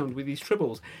getting drowned with these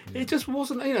tribbles. It just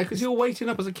wasn't, because you're waiting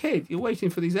up as a kid. You're waiting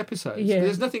for these episodes. Yeah.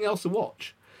 There's nothing else to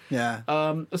watch. Yeah.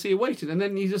 So you're waiting, and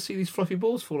then you just see these fluffy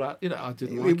balls fall out. I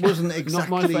didn't like it. It wasn't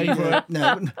exactly. Not my favourite.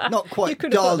 No, not quite. You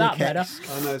could have put that Dalek better. X.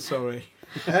 I know, sorry.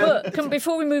 But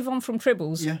before we move on from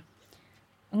tribbles, Yeah.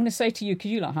 I'm going to say to you,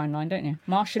 because you like Heinlein, don't you?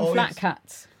 Martian Oh, flat yes.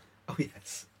 cats. Oh,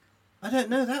 yes. I don't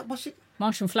know that. What's it?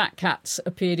 Martian flat cats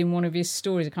appeared in one of his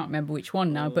stories. I can't remember which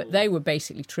one now, but they were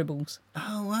basically tribbles.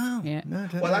 Oh wow. Yeah. No, I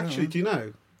don't Well, know. actually, do you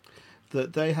know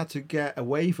that they had to get a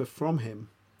waiver from him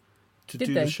to Did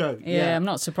do they? the show? Yeah, I'm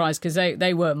not surprised because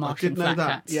they were I Martian didn't know flat that.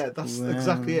 cats. Yeah, that's Wow.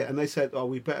 exactly it. And they said, "Oh,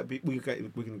 we're going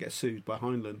to get sued by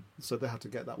Heinlein," so they had to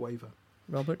get that waiver.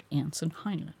 Robert Anson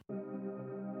Heinlein.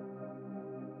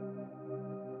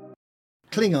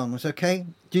 Klingons, okay?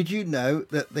 Did you know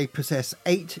that they possess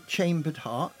 8 chambered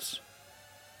hearts,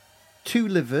 2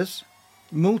 livers,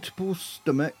 multiple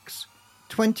stomachs,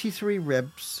 23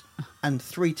 ribs, and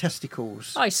 3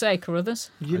 testicles? I say, Carruthers.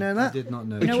 Did you know I that? did not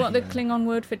know. You know what the that. Klingon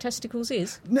word for testicles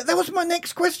is? No, that was my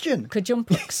next question.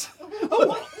 Kajumpuks.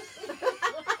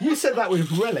 You said that with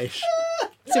relish.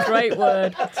 It's a great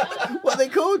word. What are they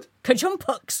called?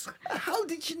 Kajumpuks. How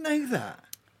did you know that?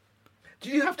 Do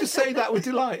you have to say that with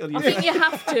delight? I think you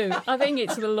have to. I think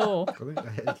it's the law. I think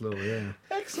that is law, yeah.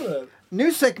 Excellent. New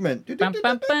segment. Bam,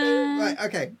 bam, bam. Right,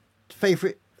 okay.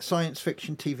 Favourite science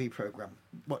fiction TV programme?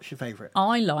 What's your favourite?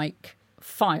 I like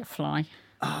Firefly.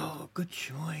 Oh, good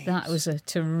choice. That was a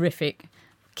terrific.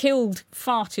 Killed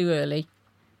far too early.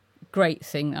 Great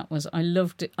thing that was. I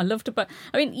loved it.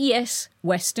 Yes,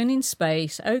 Western in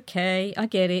space. Okay, I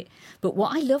get it. But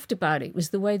what I loved about it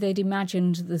was the way they'd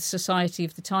imagined the society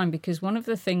of the time, because one of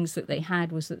the things that they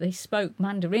had was that they spoke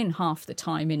Mandarin half the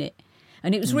time in it.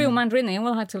 And it was real Mandarin. They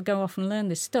all had to go off and learn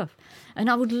this stuff. And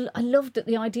I loved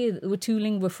the idea that there were 2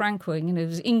 lingua franca. There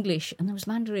was English and there was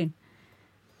Mandarin.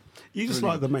 You just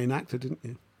like the main actor, didn't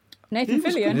you? Nathan He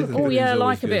was Fillion. good. Oh, yeah, I Fillion's like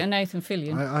always a bit good. of Nathan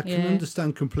Fillion. I can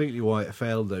understand completely why it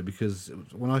failed though, because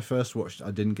when I first watched it,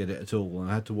 I didn't get it at all, and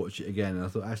I had to watch it again, and I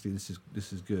thought actually this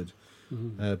is good.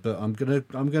 But I'm gonna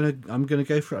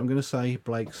go for it. I'm gonna say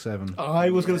Blake 7. I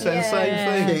was going to say the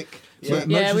same thing. Tick. Yeah.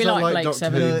 Yeah, Much we as I like Blake Doctor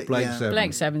 7. Who, Blake Yeah. 7.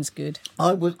 Blake 7's good.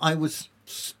 I was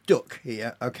stuck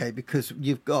here, okay, because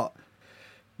you've got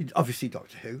obviously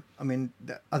Doctor Who. I mean,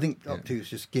 I think Doctor Who's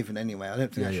just given anyway. I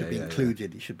don't think that should be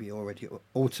included. It should be already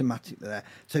automatically there.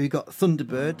 So you've got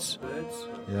Thunderbirds,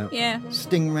 Yeah. Yeah.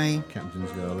 Stingray,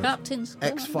 Captain's Girl. Captains.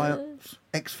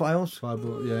 X-Files,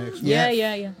 Fireball. Yeah. X-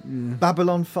 Yeah.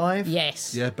 Babylon 5.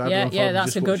 Yes. Yeah, Babylon 5, Yeah, that's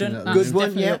just a good watching one. that That's Good one,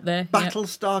 definitely yeah. up there.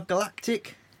 Battlestar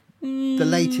Galactic, the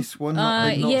latest one.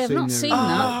 I've not seen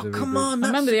that. Oh, come on. I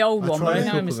remember the old I one, but tried I a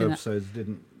haven't couple seen of that. episodes,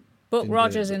 didn't. Buck Didn't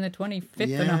Rogers do it. in the 25th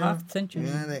and a half century.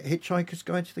 Yeah, the Hitchhiker's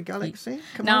Guide to the Galaxy.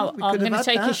 Come Now, on, we I'm could going have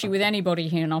to had take that. issue with anybody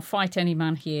here, and I'll fight any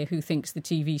man here who thinks the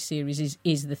TV series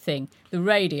is the thing. The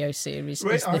radio series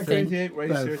is the thing.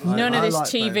 Both. None of I this like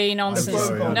TV both. nonsense.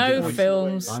 sorry, I'm No sorry.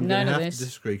 films. I'm None going to of have to this.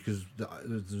 disagree because there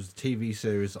was a TV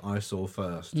series that I saw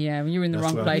first. Yeah, well, you're in the That's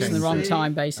wrong where I place came in the wrong to. time,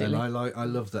 And basically. I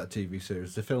love that TV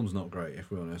series. The film's not great,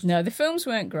 if we're honest. No, the films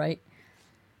weren't great.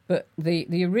 But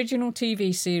the original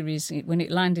TV series, when it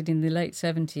landed in the late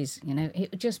 70s,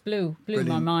 it just blew my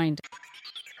Brilliant. mind.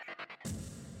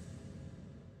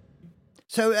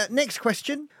 So, next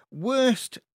question.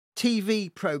 Worst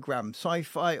TV programme,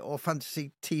 sci-fi or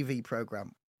fantasy TV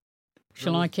programme?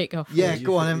 Shall I kick off? Yeah,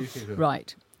 go on then.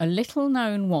 Right. A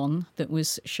little-known one that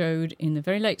was showed in the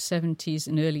very late 70s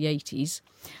and early 80s.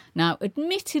 Now,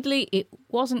 admittedly, it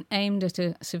wasn't aimed at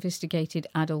a sophisticated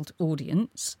adult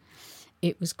audience.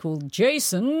 It was called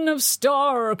Jason of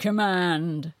Star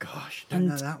Command. Gosh, don't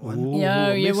know that one.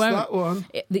 Yeah, you missed won't. that one.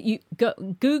 You go,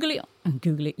 Google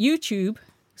it. YouTube,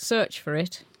 search for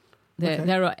it.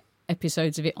 There are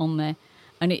episodes of it on there.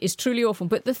 And it is truly awful.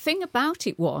 But the thing about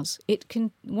it was,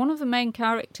 one of the main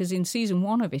characters in season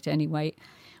 1 of it anyway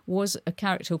was a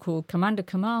character called Commander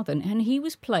Carmarthen, and he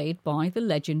was played by the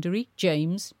legendary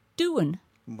James Doohan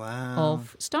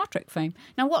of Star Trek fame.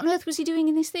 Now, what on earth was he doing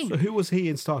in this thing? So who was he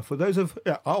in Star? For those of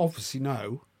I obviously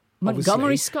know.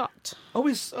 Montgomery obviously. Scott. Oh,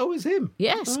 it's him.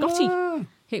 Yeah, Scotty. Ah.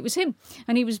 It was him.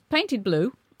 And he was painted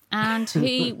blue, and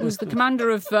he was the commander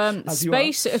of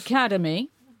Space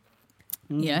Academy.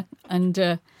 Yeah, and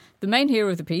the main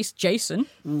hero of the piece, Jason,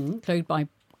 played by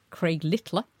Craig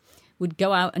Littler, would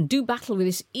go out and do battle with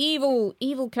this evil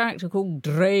character called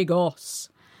Dragos,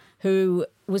 who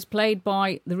was played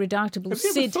by the redoubtable Have you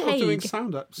ever Sid thought of doing Haig.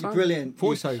 sound Brilliant.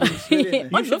 voiceovers?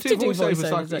 Brilliant. I'd love to do voiceovers,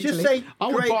 voiceovers, actually. Just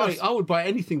actually. say I would buy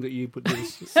anything that you put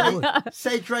this.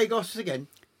 say Dragos again.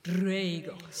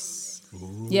 Dragos.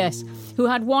 Yes, who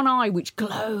had one eye which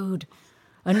glowed.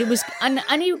 And it was, and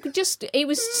he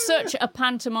was such a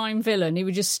pantomime villain. He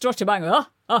would just strut about,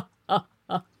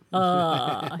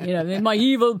 my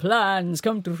evil plans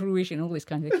come to fruition, all this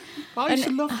kind of thing. I used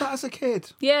to love that as a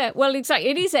kid. Yeah, well, exactly.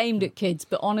 It is aimed at kids,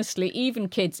 but honestly, even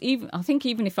kids, I think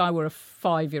even if I were a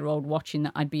 5-year-old watching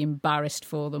that, I'd be embarrassed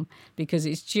for them because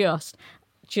it's just.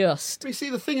 You see,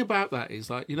 the thing about that is,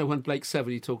 like, when Blake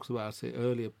Seven, he talks about it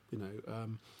earlier,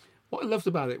 what I loved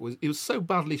about it was so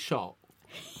badly shot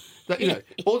that,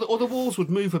 all the walls would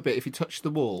move a bit if you touched the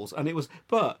walls, and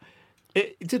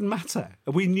it didn't matter.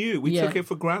 We knew. We took it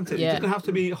for granted. Yeah. It didn't have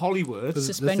to be Hollywood. The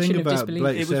Suspension thing of about disbelief.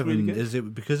 Blake It was really Seven good.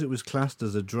 is because it was classed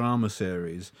as a drama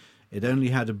series. It only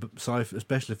had a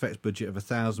special effects budget of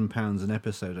 £1,000 an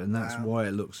episode, and that's why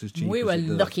it looks as cheap. We as were it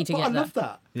does. lucky to But get I that. love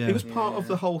that. Yeah. It was part of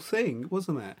the whole thing,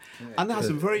 wasn't it? And there has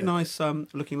some very nice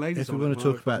looking ladies. If we on want it.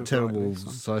 to talk Well, about terrible next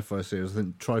time. sci-fi series, I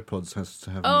think Tripods has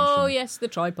to have. Oh, mention. yes, the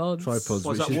tripods. Tripods, Was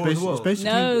which that is War of the Worlds?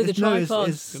 basically No, the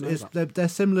it's- Tripods. they're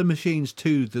similar machines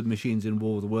to the machines in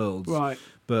War of the Worlds, Right.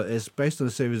 But it's based on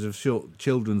a series of short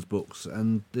children's books,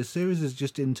 and the series is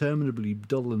just interminably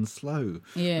dull and slow.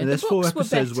 Yeah, and the there's 4 books were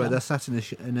episodes where better. they're sat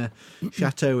in a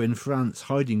chateau in France,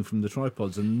 hiding from the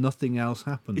tripods, and nothing else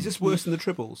happens. Is this worse than the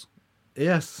Tribbles?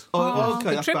 Yes. Oh, okay,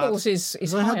 the that's Tribbles bad. is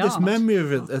 'Cause I had high this art.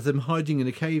 memory of them hiding in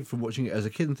a cave from watching it as a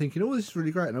kid and thinking, oh, this is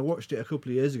really great. And I watched it a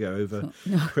couple of years ago over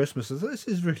Christmas. I thought, this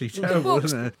is really The terrible, books,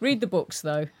 isn't it? read the books,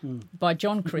 though, by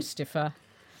John Christopher.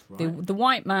 The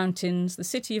White Mountains, The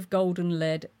City of Golden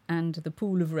Lead, and The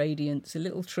Pool of Radiance, a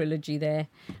little trilogy there.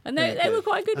 And they were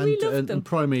quite good. We loved them. And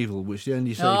Primeval, which the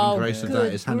only saving Oh, grace of good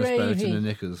that is Hannah Sperrit gravy. in her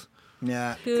knickers.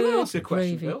 Yeah. Can I ask you a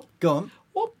question, gravy. Bill? Go on.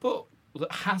 What book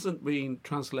that hasn't been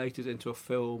translated into a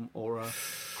film or a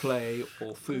play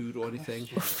or food or anything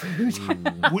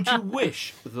would you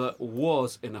wish that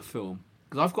was in a film?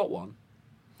 Because I've got one.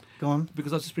 Go on.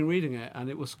 Because I've just been reading it, and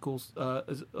it was called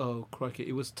oh crikey,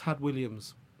 it was Tad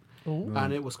Williams,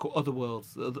 and it was called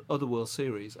Otherworlds, the Otherworld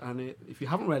series. And if you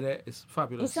haven't read it, it's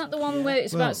fabulous. Is that the one where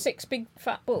it's about 6 big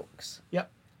fat books?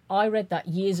 Yep. I read that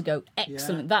years ago.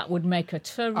 Excellent. That would make a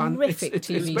And terrific it's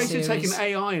TV basically series. taking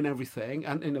AI and everything,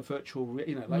 and in a virtual, like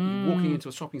you're walking into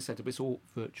a shopping centre, but it's all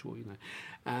virtual,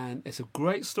 And it's a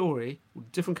great story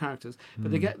with different characters.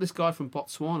 But they get this guy from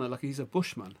Botswana, like he's a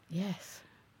bushman, Yes.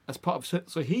 as part of.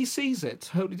 So he sees it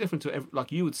totally different to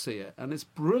like you would see it, and it's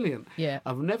brilliant. Yeah.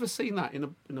 I've never seen that in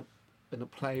a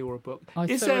play or a book. I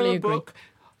Is there thoroughly a agree. book?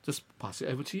 Just pass it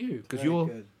over to you because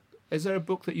Is there a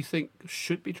book that you think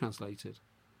should be translated?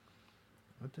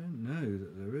 I don't know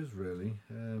that there is really.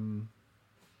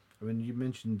 I mean, you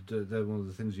mentioned that one of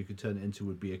the things you could turn it into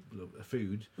would be a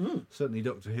food. Certainly,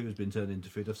 Doctor Who has been turned into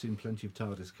food. I've seen plenty of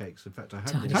TARDIS cakes. In fact, I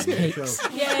had one TARDIS on the cakes.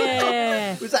 shelf.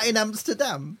 Yeah. Was that in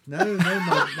Amsterdam? No. When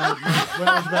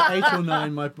I was about 8 or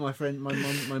 9, my friend,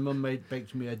 my mum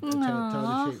baked me a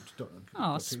TARDIS shaped.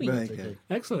 Aw, sweet. Very good.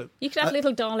 Excellent. You could have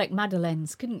little Dalek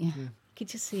Madeleines, couldn't you? You could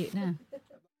just see it now.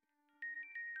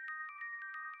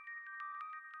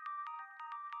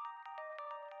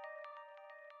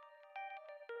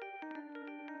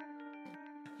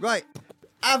 Right.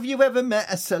 Have you ever met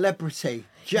a celebrity?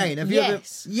 Jane, have you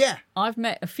Yes. ever... Yeah. I've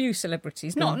met a few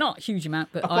celebrities, not a huge amount,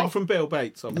 but Apart from Bill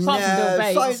Bates, obviously. apart from Bill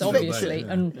Bates, science obviously,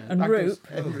 fiction. and Roop.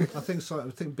 I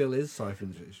think Bill is sci-fi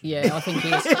fiction. Yeah, I think he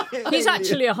is. He's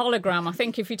actually a hologram. I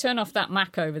think if you turn off that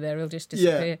Mac over there, he'll just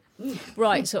disappear.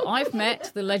 Right, so I've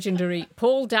met the legendary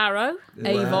Paul Darrow,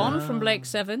 Avon from Blake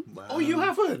 7. Wow. Oh, you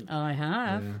haven't? I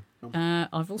have. Yeah.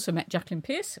 I've also met Jacqueline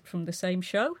Pearce from the same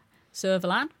show,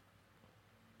 Servalan.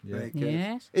 Yeah. Very good.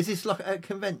 Yes. Is this like a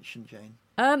convention, Jane?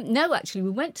 No, actually, we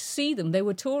went to see them. They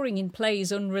were touring in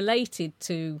plays unrelated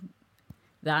to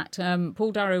that.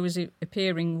 Paul Darrow was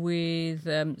appearing with,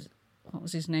 what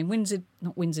was his name?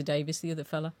 Not Windsor Davis, the other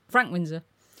fella. Frank Windsor.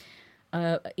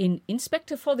 In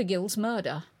Inspector Fothergill's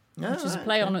Murder, which is a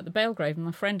play on at the Belgrave. And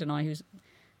my friend and I, whose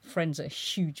friend's a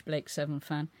huge Blake 7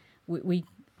 fan, we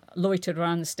loitered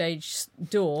around the stage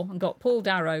door and got Paul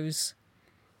Darrow's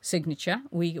signature.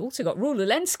 We also got Rula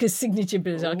Lenska's signature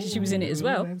because she was in it as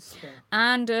well.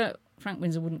 And Frank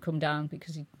Windsor wouldn't come down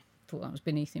because he thought that was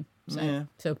beneath him.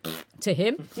 So to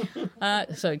him.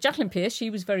 So Jacqueline Pearce, she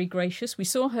was very gracious. We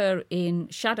saw her in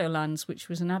Shadowlands, which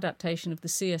was an adaptation of the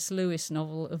C.S. Lewis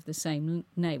novel of the same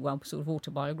name, well, sort of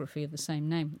autobiography of the same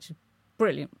name, which is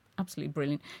brilliant. Absolutely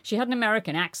brilliant. She had an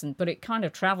American accent, but it kind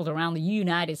of travelled around the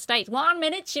United States. 1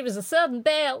 minute she was a Southern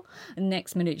belle, and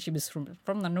next minute she was from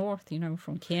the north,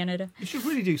 from Canada. You should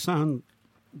really do sound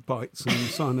bites and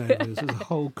sign overs. There's a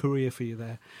whole career for you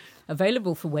there.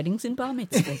 Available for weddings and bar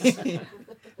mitzvahs.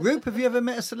 Roop, have you ever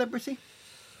met a celebrity?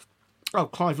 Oh,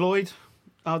 Clive Lloyd,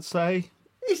 I'd say.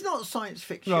 He's not science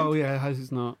fiction. Oh, yeah,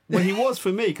 he's not. Well, he was for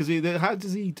me, because how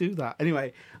does he do that?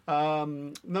 Anyway,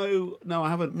 no, I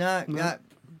haven't. No.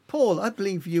 Paul, I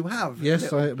believe you have. Yes,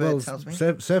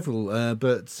 several.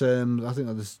 But I think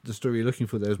the story you're looking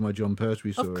for there is my John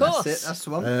Pertwee story. Of course. That's it. That's the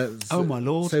one. Oh, my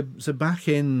Lord. So back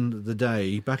in the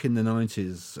day, back in the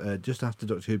 90s, just after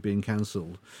Doctor Who being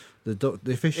cancelled, the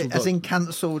official... As in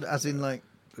cancelled, as in like...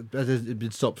 It had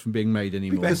been stopped from being made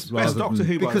anymore. Best Doctor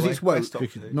Who, by because the way. it's woke. Best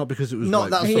Doctor Who. Not because it was Not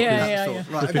that woke, sort Yeah. of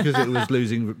right. just because it was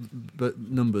losing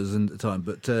numbers and time.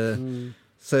 But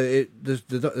so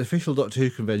the official Doctor Who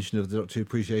convention of the Doctor Who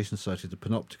Appreciation Society, the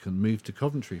Panopticon, moved to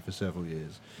Coventry for several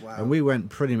years, Wow. and we went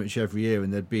pretty much every year.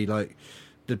 And there'd be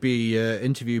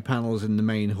interview panels in the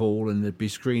main hall, and there'd be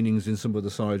screenings in some of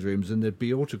the side rooms, and there'd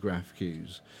be autograph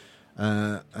queues.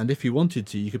 And if you wanted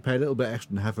to, you could pay a little bit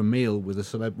extra and have a meal with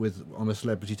on a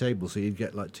celebrity table. So you'd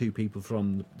get like 2 people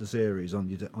from the series on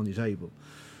your table.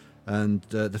 And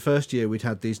the first year we'd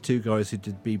had these 2 guys who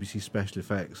did BBC special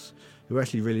effects, who were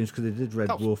actually really interesting because they did Red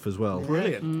Dwarf as well.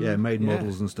 Brilliant. Yeah, made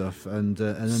models and stuff. And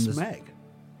then the Smeg.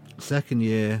 second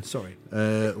year, Sorry.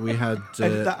 we had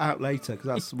Edit that out later, because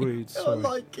that's rude. I Sorry.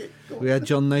 like it. we had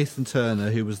John Nathan Turner,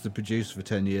 who was the producer for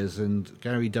 10 years, and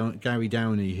Gary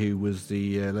Downey, who was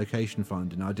the location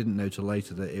finder. And I didn't know till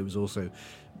later that it was also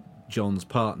John's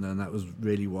partner, and that was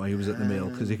really why he was at the meal,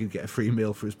 because he could get a free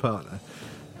meal for his partner.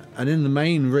 And in the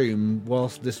main room,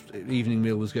 whilst this evening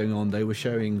meal was going on, they were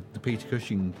showing the Peter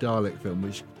Cushing Dalek film,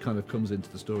 which kind of comes into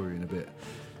the story in a bit.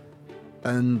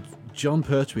 And John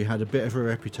Pertwee had a bit of a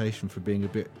reputation for being a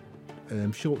bit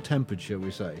short-tempered, shall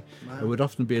we say. Wow. It would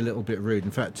often be a little bit rude.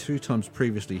 In fact, 2 times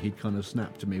previously, he'd kind of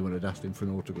snapped to me when I'd asked him for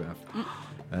an autograph,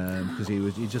 because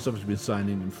he'd just obviously been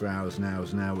signing them for hours and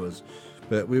hours and hours.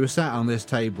 But we were sat on this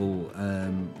table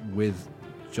with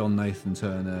John Nathan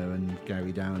Turner and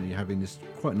Gary Downey having this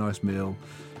quite nice meal,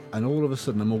 and all of a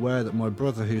sudden I'm aware that my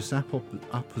brother, who sat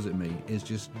opposite me, is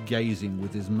just gazing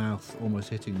with his mouth almost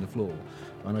hitting the floor.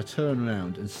 And I turn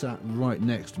around, and sat right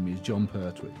next to me is John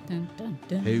Pertwee, Dun, dun,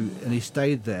 dun. and he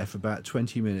stayed there for about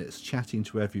 20 minutes chatting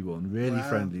to everyone, really Wow.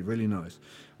 friendly, really nice.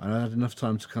 And I had enough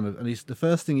time to the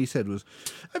first thing he said was,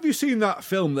 "Have you seen that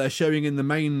film they're showing in the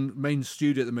main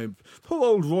studio at the moment? Poor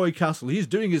old Roy Castle, he's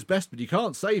doing his best, but he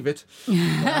can't save it."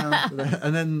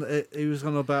 And then he was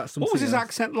on about something. What was his else.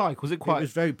 accent like? Was it quite... It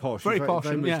was very posh. Very posh,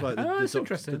 very much yeah. like That's the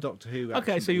interesting. The Doctor Who. Okay,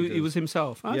 accent so he does. was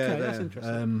himself. Okay, Yeah, that's there.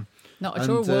 interesting. Not at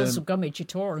all And, worlds of gummage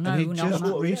at all. No, And he no. just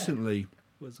no. recently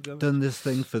done this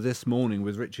thing for This Morning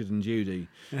with Richard and Judy,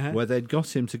 where they'd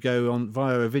got him to go on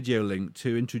via a video link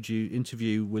to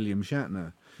interview William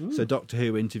Shatner. So Doctor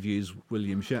Who interviews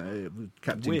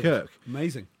Captain Kirk.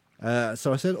 Amazing.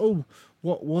 So I said, "Oh,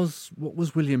 what was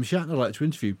William Shatner like to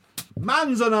interview?"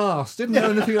 Man's an arse. Didn't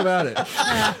know anything about it.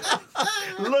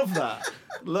 Love that.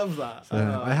 Love that.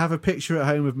 I have a picture at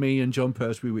home of me and John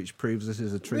Pertwee, which proves this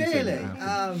is a true thing. Really? that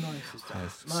happened. Oh,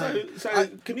 nice. Yes. So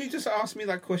can you just ask me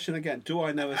that question again? Do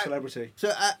I know a celebrity?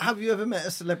 So, have you ever met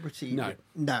a celebrity? No.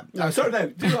 No. No, sorry, no.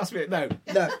 Do ask me. No.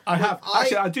 No. I have.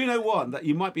 Actually, I do know one that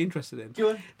you might be interested in.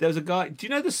 Go on. There was a guy... Do you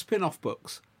know the spin-off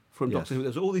books from Yes. Doctor Who.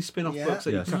 There's all these spin-off Yeah. books,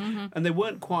 that Yes. and they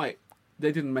weren't quite.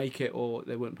 They didn't make it, or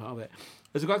they weren't part of it.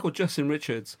 There's a guy called Justin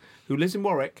Richards who lives in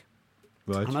Warwick,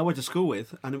 Right. and I went to school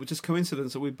with, and it was just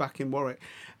coincidence that we're back in Warwick,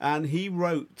 and he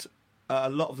wrote a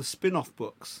lot of the spin-off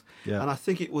books. Yeah. And I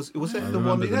think it was the one,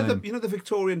 remember the name. you know the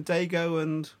Victorian Dago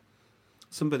and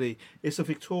somebody. It's a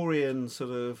Victorian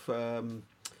sort of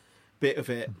bit of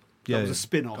it. That was a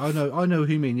spin-off. I know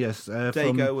who you mean. Yes,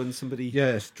 Dago and somebody.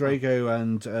 Yes, Drago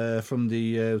and from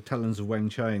the Talons of Wang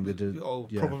Chang. They did. Oh,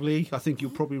 yeah. probably. I think you're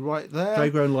probably right there.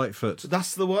 Drago and Lightfoot.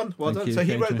 That's the one. Well Thank done. you, So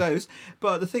he wrote Katie. those.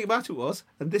 But the thing about it was,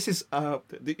 and this is,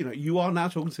 you are now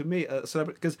talking to me, a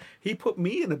celebrity, because he put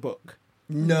me in a book.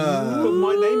 No. He put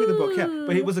my name in the book, yeah.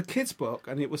 But it was a kid's book,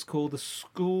 and it was called The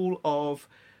School of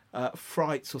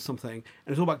Frights or something. And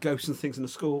it was all about ghosts and things in the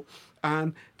school.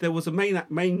 And there was a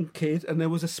main kid, and there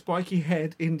was a spiky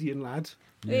head Indian lad.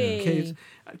 Hey. Kid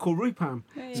called Rupam.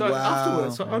 So Wow.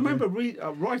 afterwards, I remember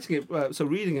writing it,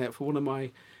 reading it for one of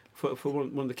my for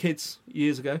one of the kids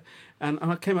years ago, and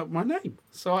I came up with my name.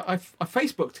 So I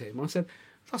Facebooked him. I said,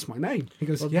 "That's my name." He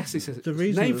goes, "Yes." He says, The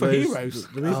reason "Name that for those, heroes."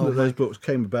 The reason that those books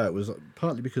came about was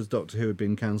partly because Doctor Who had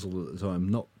been cancelled at the time,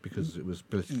 not because it was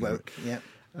politically. Woke, yeah.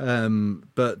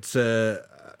 But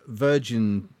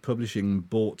Virgin Publishing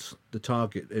bought the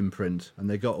Target imprint, and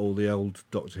they got all the old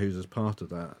Doctor Who's as part of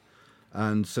that.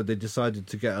 And so they decided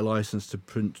to get a license to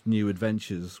print New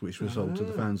Adventures, which were sold to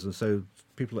the fans. And so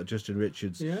people like Justin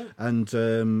Richards Yeah. and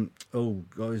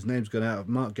his name's gone out.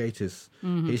 Mark Gatiss,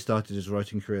 he started his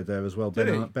writing career there as well. Did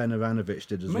he? Ben Aranovich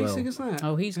did as Amazing, well. isn't it?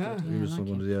 Oh, he's Yeah. good. He Yeah, was I like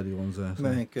one it. of the early ones there. So.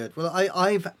 Very good. Well,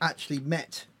 I've actually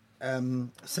met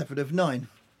Seven of Nine.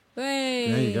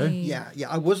 Hey. There you go. Yeah.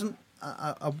 I wasn't.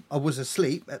 I was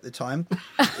asleep at the time.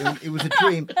 It was a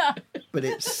dream, but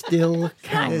it still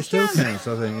counts. It still counts,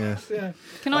 I think, yes. Yeah.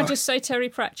 Can I just say Terry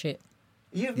Pratchett?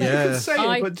 You Yeah. could say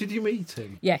I- it, but did you meet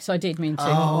him? Yes, I did mean to.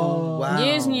 Oh, wow.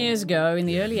 Years and years ago, in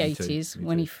the early Me too, 80s, me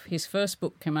when too. his first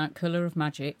book came out, Colour of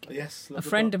Magic, Yes. a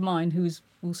friend of mine who was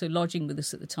also lodging with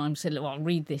us at the time said, "Well,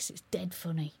 read this, it's dead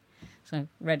funny." So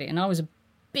read it, and I was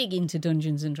big into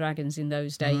Dungeons and Dragons in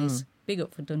those days. Big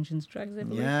up for Dungeons and Dragons,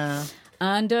 everybody. Yeah.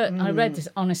 And I read this,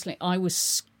 honestly, I was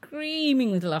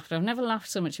screaming with laughter. I've never laughed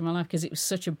so much in my life because it was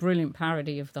such a brilliant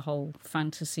parody of the whole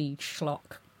fantasy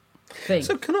schlock thing.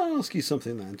 So can I ask you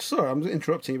something then? Sorry, I'm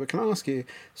interrupting you, but can I ask you?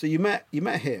 So you met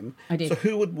him. I did. So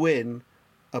who would win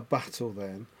a battle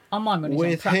then? On my money's on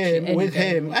With Pratchett him, any with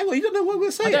day. him. Hang on, you don't know what we're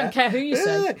going to say. I don't yet. care who you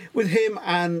say. Yeah, with him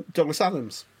and Douglas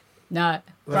Adams. No,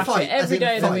 Well, Pratchett, fight, as every in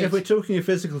day of the fight. If week. we're talking a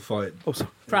physical fight, Oh, sorry.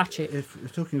 Pratchett. if we're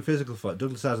talking a physical fight,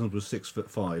 Douglas Adams was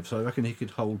 6'5", so I reckon he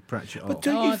could hold Pratchett But off.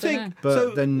 don't Oh, I you don't think? know. But so,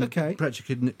 then okay. Pratchett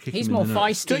could kick He's him more in the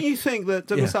nuts. feisty. Don't you think that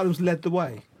Douglas Yeah. Adams led the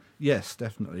way? Yes,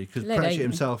 definitely, because Led Pratchett Amy.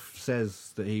 himself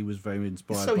says that he was very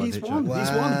inspired So by he's Hitchcock. won. He's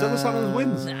won. Douglas Adams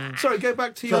wins. Sorry, go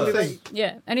back to your So thing.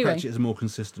 Yeah, anyway. Pratchett is a more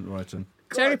consistent writer.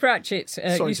 Terry Pratchett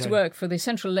Sorry, used to Terry. work for the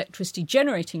Central Electricity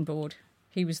Generating Board.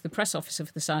 He was the press officer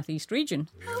for the South East region.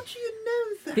 How do you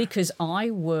know that? Because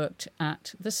I worked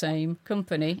at the same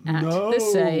company at No. the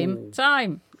same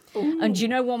time. And do you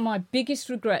know what my biggest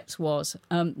regrets was?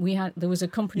 There was a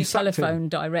company You sacked him. telephone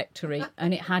directory,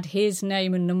 and it had his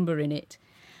name and number in it.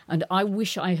 And I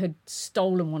wish I had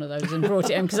stolen one of those and brought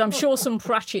it in, because I'm sure some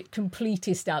Pratchett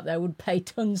completist out there would pay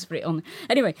tons for it.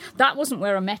 Anyway, that wasn't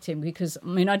where I met him, because, I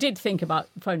mean, I did think about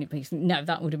phoning people. No,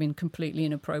 that would have been completely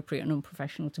inappropriate and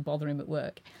unprofessional to bother him at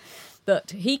work.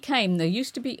 But he came, there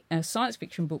used to be a science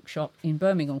fiction bookshop in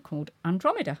Birmingham called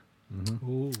Andromeda.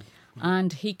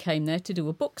 And he came there to do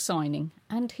a book signing.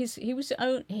 And he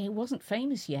wasn't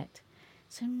famous yet.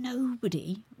 So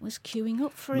nobody was queuing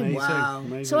up for him. Amazing. Wow.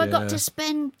 Amazing. So I got Yeah. to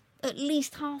spend at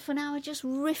least half an hour just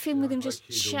riffing with him, just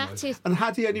chatting. And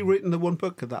had he only written the one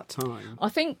book at that time? I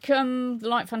think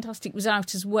Light Fantastic was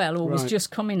out as well, or was Right. just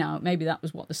coming out. Maybe that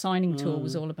was what the signing tour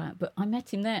was all about. But I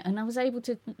met him there, and I was able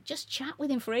to just chat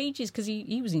with him for ages, because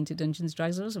he was into Dungeons &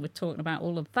 Dragons. So we're talking about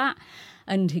all of that.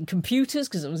 And in computers,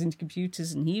 because I was into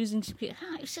computers, and he was into computers.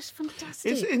 It was just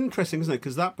fantastic. It's interesting, isn't it?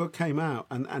 Because that book came out,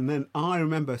 and then I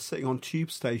remember sitting on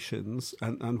tube stations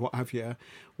and what have you,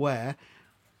 where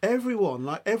everyone,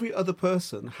 like every other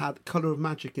person, had Colour of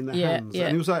Magic in their Yeah, hands, yeah.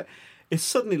 and it was like it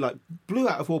suddenly like blew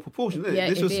out of all proportion. Didn't it? Yeah,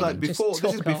 This it was did. like It just before. This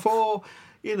is took off. before.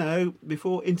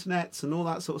 Before internets and all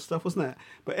that sort of stuff, wasn't it?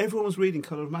 But everyone was reading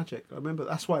Colour of Magic. I remember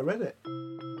that's why I read it.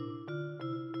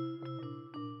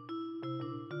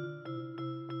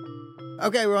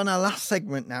 Okay, we're on our last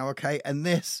segment now, okay? And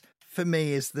this, for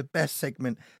me, is the best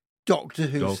segment. Doctor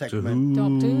Who segment.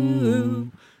 Doctor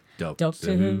Who.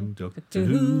 Doctor Who. Doctor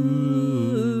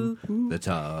Who. The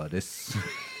TARDIS.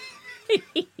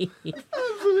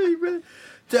 Absolutely brilliant.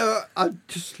 So I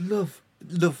just love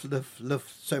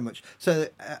love so much. So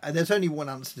there's only one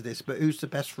answer to this, but who's the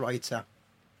best writer?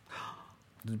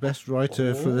 The best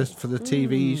writer for the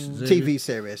TV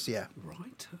series, yeah.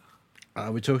 Writer.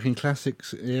 Are we talking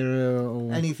classics era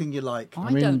or Anything you like.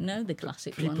 I don't know the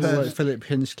classic people ones. like Philip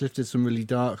Hinchcliffe did some really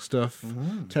dark stuff.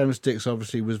 Terence Dicks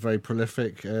obviously was very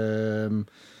prolific.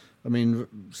 I mean,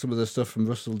 some of the stuff from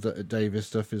Russell Davies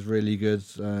stuff is really good.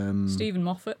 Stephen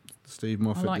Moffat. Steve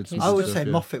Moffat like did some his I would stuff, say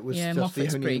yeah. Moffat was Yeah, just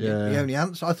Moffat's pretty good. the only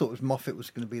answer. I thought it was Moffat was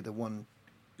going to be the one.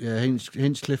 Yeah,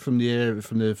 Hinchcliffe from the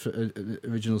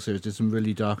original series did some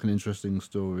really dark and interesting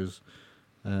stories.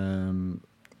 The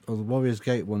Warriors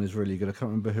Gate one is really good. I can't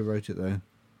remember who wrote it though.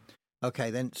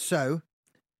 Okay, then. So,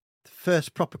 the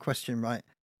first proper question, right?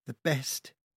 The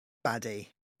best baddie.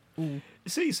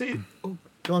 See. Oh,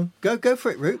 Go on, go for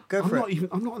it, Root. Go for it.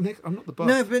 I'm not the boss.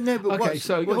 No, but Okay,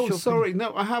 what's your sorry.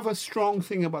 No, I have a strong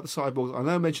thing about the cyborgs. I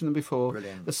know I mentioned them before.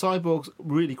 Brilliant. The cyborgs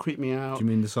really creep me out. Do you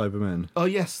mean the Cybermen? Oh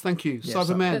yes, thank you, Yes,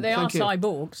 Cybermen. But they are thank you.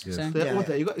 cyborgs, Yes. so They're- Yeah.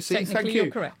 there you go. See, Technically, thank you.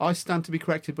 you're correct. I stand to be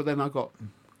corrected, but then I got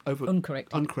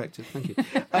uncorrected. Thank you.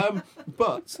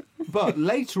 But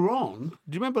later on,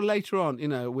 do you remember later on? You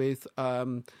know, with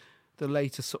the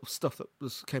later sort of stuff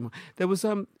that came on, there was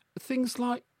things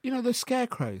like the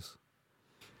scarecrows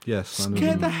Yes, I know.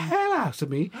 scared the hell out of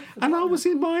me, and I was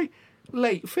in my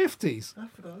late 50s.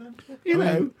 You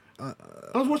know, I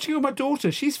was watching with my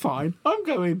daughter. She's fine. I'm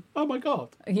going, oh my God.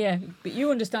 Yeah, but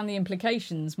you understand the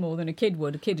implications more than a kid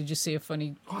would. A kid would just see a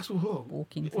funny I saw her.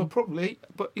 walking thing. Well, probably,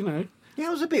 but Yeah, it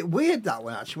was a bit weird, that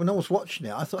one, actually. When I was watching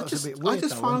it, I thought it was a bit weird. I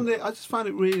just found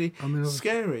it really mean,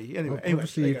 scary. Anyway,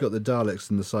 Obviously, you've got the Daleks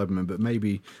and the Cybermen, but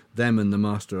maybe them and the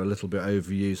Master are a little bit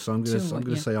overused. So I'm going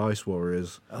to say Ice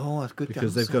Warriors. Oh, that's good.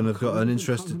 Because they've kind of got an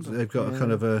interested, they've got a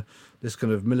kind of this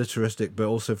kind of militaristic but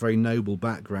also very noble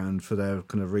background for their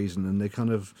kind of reason, and they kind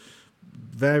of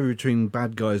vary between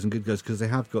bad guys and good guys because they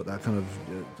have got that kind of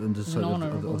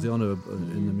of the honour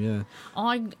in them. Yeah,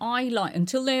 I like,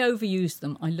 until they overused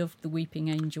them, I loved the Weeping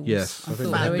Angels. Yes, I think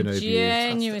thought they have they been were overused.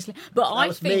 genuinely. But That I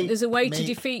was think me. there's a way to Me.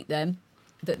 defeat them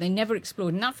that they never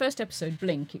explored. In that first episode,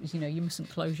 Blink, it was you mustn't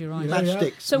close your eyes.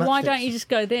 Matchsticks. So why Matchsticks. don't you just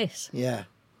go this? Yeah.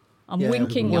 I'm Yeah,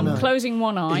 winking, one I'm eye. closing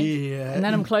one eye, Yeah. and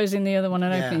then I'm closing the other one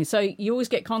and Yeah. opening. So you always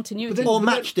get continuity. Or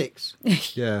matchsticks.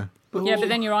 yeah, Yeah, but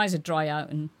then your eyes would dry out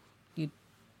and you'd...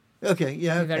 Okay,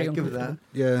 yeah, Be very okay, give it that.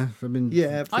 yeah. I mean,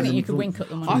 Yeah, I think you could from- wink at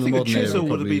them. I the think a modern era, chisel would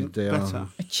have probably been they are. better.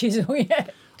 A chisel, yeah.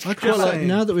 I'd quite like, saying.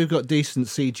 now that we've got decent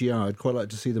CGI, I'd quite like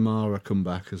to see the Mara come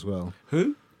back as well.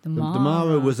 Who? The The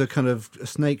Mara was a kind of a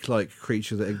snake-like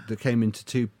creature that came into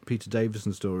two Peter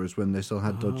Davison stories when they still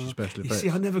had dodgy special You effects.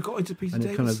 see, I never got into Peter And it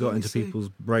kind of Davison, got into you see. people's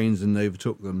brains and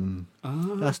overtook them.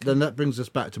 Then that brings us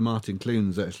back to Martin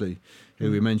Clunes, actually, who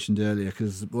we mentioned earlier,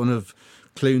 because one of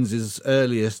Clunes'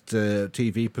 earliest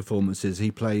TV performances,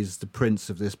 he plays the prince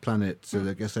of this planet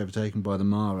that gets overtaken by the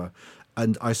Mara.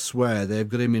 And I swear they've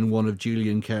got him in one of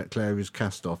Julian Clary's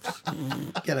cast-offs.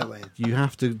 Get away. You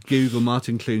have to Google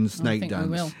Martin Clunes snake think we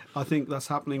dance. will. I think that's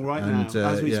happening right And, now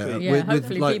as we yeah, speak. Yeah,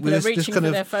 hopefully people are reaching for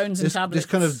their phones and this tablets.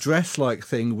 kind of dress-like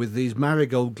thing with these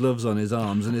marigold gloves on his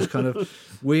arms and this kind of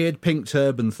weird pink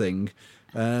turban thing.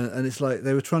 And it's like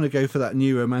they were trying to go for that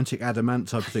new romantic adamant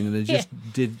type of thing, and they just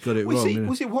got it wrong. you know.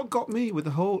 Was it what got me with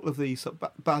the whole of these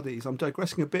baddies? I'm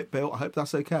digressing a bit, Bill. I hope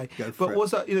that's okay. Go for But it.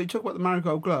 was that you talk about the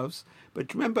marigold gloves? But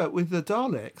do you remember with the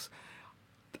Daleks?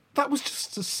 That was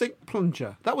just a sink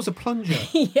plunger. That was a plunger.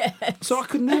 Yeah. So I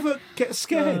could never get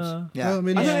scared. Yeah. Well, I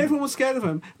mean, I know everyone was scared of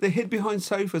them. They hid behind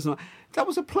sofas. And that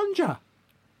was a plunger.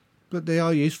 but they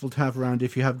are useful to have around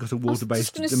if you have got a I was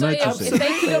water-based just going to say, emergency. if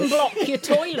they could unblock your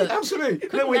toilet. Absolutely.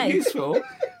 They were they? useful,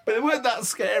 but they weren't that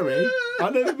scary.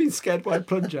 I've never been scared by a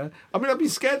plunger. I mean, I've been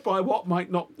scared by what might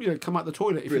not come out the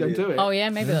toilet if you don't do it. Oh, yeah,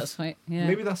 maybe that's right. Yeah.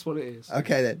 Maybe that's what it is.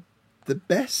 Okay, then. The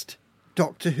best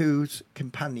Doctor Who's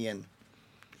companion.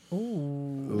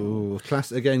 Oh,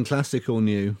 classic or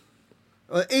new?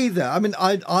 Either. I mean,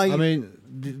 I mean,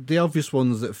 the obvious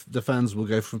ones that the fans will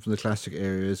go from the classic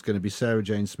era is going to be Sarah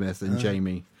Jane Smith and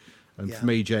Jamie. And yeah. for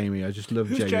me, Jamie, I just love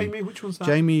Who's Jamie. Jamie? Which one's that?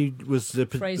 Jamie was the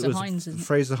Fraser Hines, isn't it?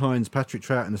 Fraser Hines, Patrick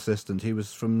Troughton assistant. He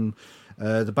was from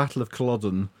the Battle of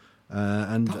Culloden,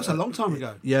 and That was a long time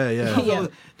ago. yeah. Yeah.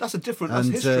 That's a different. That's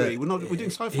history. We're doing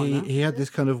sci-fi now. He had this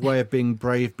kind of way of being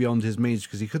brave beyond his means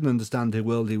because he couldn't understand the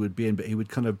world he would be in, but he would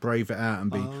kind of brave it out and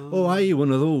be, oh, are you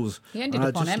one of those? He ended And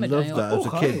up I on just Emmerdale. loved that as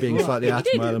a Oh, kid, hey, being right. slightly He out of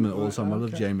did. my element all the time. I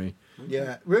love Jamie.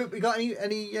 yeah. Root, we got any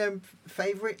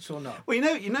favourites or not? Well,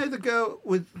 you know the girl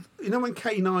with when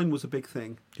K9 was a big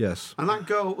thing, Yes. and that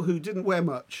girl who didn't wear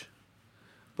much,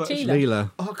 But Tila.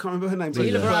 Leela. I can't remember her name.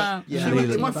 Tila but Brown. Yeah. She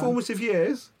went, in Leela. my formative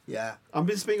years, Yeah. I'm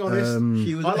being speaking honest.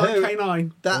 She was I like her-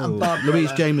 K9. That and Oh, Barbara.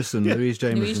 Louise Jameson. Louise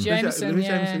Jameson. Louise Jameson, Louise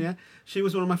yeah. Jameson, yeah. She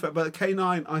was one of my favourite. But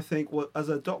K9, I think, as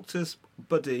a doctor's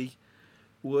buddy,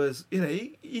 was,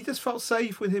 you just felt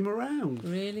safe with him around.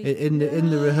 Really? In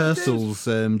the rehearsals,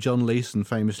 John Leeson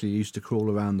famously used to crawl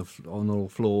around on all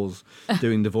floors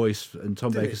doing the voice, and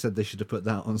Tom Baker said they should have put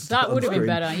that on. That would have been screen.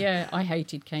 better. Yeah, I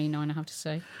hated K9, I have to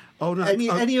say. Oh, no.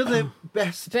 Any other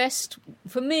best? Best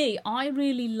for me, I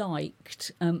really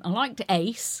liked. I liked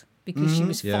Ace because she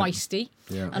was Yeah. feisty,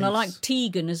 Yeah. and I liked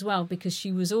Tegan as well because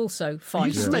she was also Are you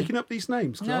feisty. just making up these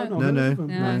names? 'Cause No. I've not No, heard no, of them.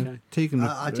 no. Okay. Tegan,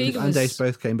 Tegan and was- Ace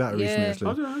both came back Yeah. recently. I Actually.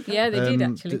 don't know. Okay. Yeah, they did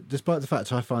actually. Despite the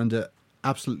fact I find it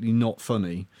absolutely not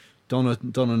funny, Donna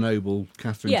Noble,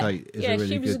 Catherine Yeah. Tate is Yeah, a really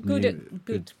she was good,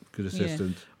 good- good yeah.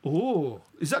 assistant. Oh,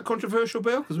 is that controversial,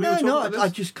 Bill? Because we were No, talking no, about I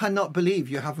this. just cannot believe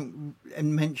you haven't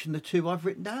mentioned the two I've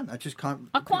written down. I just can't.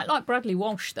 I quite like Bradley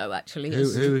Walsh though. Actually,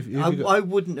 Who have you got, I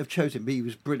wouldn't have chosen, but he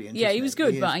was brilliant. yeah, isn't he was He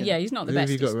good, is but good. yeah, he's not the who have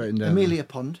best. you got written down? Amelia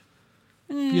Pond.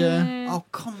 Yeah. Oh,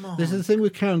 come on. This is the thing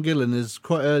with Karen Gillan is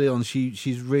quite early on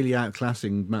she's really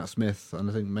outclassing Matt Smith, and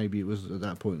I think maybe it was at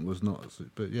that point was not,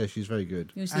 but yeah, she's very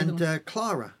good. Who's the other And one?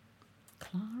 Clara.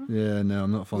 Clara. Yeah, no,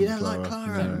 I'm not fond You of don't Clara. like Clara?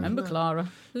 I No. don't remember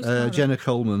Clara. Who's Clara? Jenna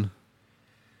Coleman.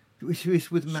 She was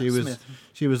with Matt She was Smith.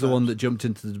 she was the one that jumped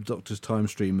into the Doctor's time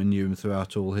stream and knew him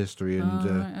throughout all history. And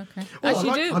Oh, right, okay. Oh, Actually,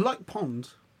 I do. like Pond.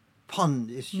 Pond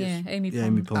is just Yeah, Amy yeah,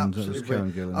 Pond. Amy Pond. That was absolutely Karen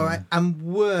brilliant. Gillan. All right, and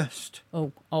worst.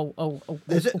 Oh.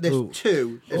 There's Oh.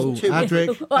 two. There's Oh, two. Adric.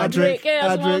 Adric. Yeah,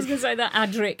 that's what I was Adric. going to say. That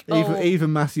Adric. Oh,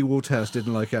 Even Matthew Waterhouse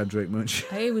didn't like Adric much.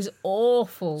 he was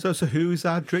awful. So who is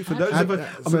Adric? For those of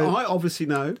us, I obviously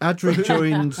know. Adric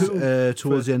joined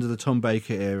towards the end of the Tom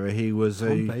Baker era. He was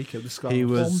Tom Baker, the scarf. he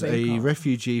was Tom a Baker.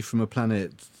 refugee from a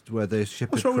planet where the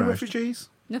ship What's had wrong with crashed. refugees?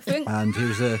 Nothing. And he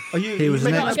was He was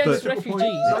an Not against expert.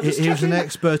 refugees. He was an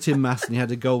expert in maths, and he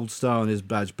had a gold star on his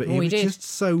badge. But Oh, he he was did. just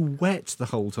so wet the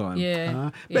whole time. Yeah.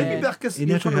 Maybe yeah. because He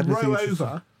he was never trying to had row anything to-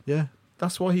 over. Yeah.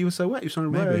 That's why he was so wet. He was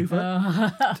trying to row Maybe.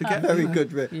 over to get Very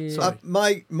good. Rick. Yeah. So,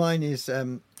 mine is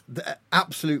the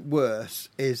absolute worst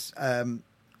is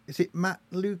it Matt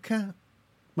Luca?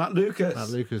 Matt Lucas. Matt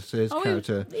Lucas's Oh,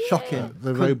 character, yeah. Shocking.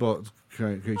 the robot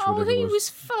creature, Oh, whatever he it was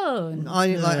fun. I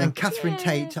didn't like, Yeah. and Catherine Yeah.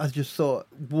 Tate. I just thought,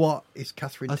 what is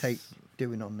Catherine I Tate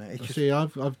doing on there? It's just See,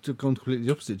 I've gone completely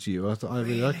opposite to you. I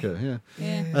really like her. Yeah.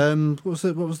 Yeah. What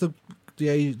was the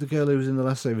girl who was in the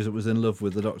last series that was in love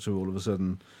with the Doctor all of a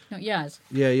sudden? Not Yaz.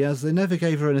 Yeah, yes. They never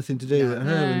gave her anything to do. No. Her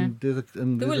No. and the other,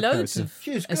 and There the were other loads character. of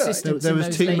She was good. assistants. There in was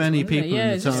those too later, many wasn't there? people in Yeah,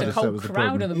 the it was just TARDIS, a that whole was the crowd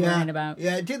problem. of them running about.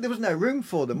 Yeah, there was no room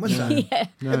for them, was there? Yeah.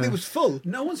 No. It was full.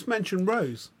 No one's mentioned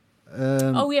Rose.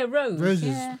 Oh yeah, Rose. Rose is-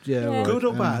 yeah. yeah, well, Good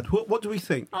or bad? What do we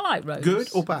think? I like Rose. Good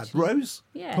or bad? Rose?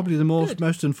 Yeah. Probably the good.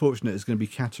 most unfortunate is going to be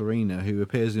Katerina, who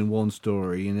appears in one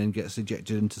story and then gets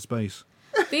ejected into space.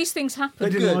 These things They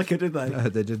happen. didn't like her, did they?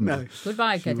 They didn't. No.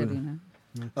 Goodbye, Katerina.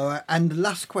 All right, and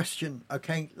last question.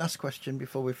 Okay, last question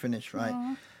before we finish.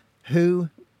 Right, who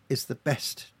is the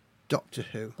best Doctor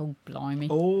Who? Oh, blimey.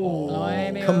 Oh.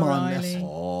 Blimey, Come on, O'Reilly.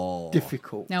 that's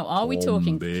difficult. Now, are we Tom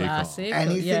talking Baker. classic?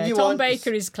 Anything yeah, you Tom want.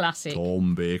 Baker is classic.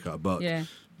 Tom Baker, but Yeah.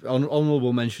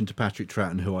 honourable mention to Patrick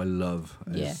Troughton, who I love.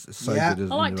 Yeah. Is so Yeah. good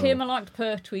as I liked in the him. I role. liked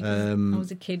Pertwee. Um, I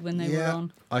was a kid when they were yeah.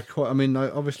 on.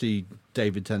 Obviously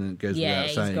David Tennant goes Yeah, without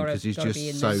he's saying gotta- because he's gotta be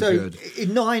in just there. so So good.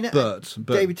 in nine, But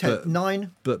David Tennant,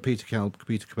 9. But Peter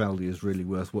Capaldi is really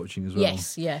worth watching as well.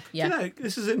 Yes, yeah. You know,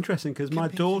 this is interesting because my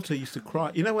daughter used to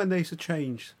cry. You know when they used to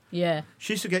change? Yeah.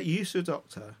 She used to get used to a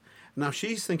Doctor. Now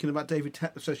she's thinking about David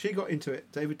Tennant. So she got into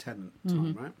it, David Tennant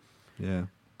time, right? Yeah.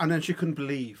 And then she couldn't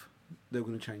believe they were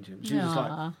going to change him. She was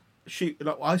Aw.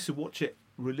 like, I used to watch it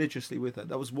religiously with her.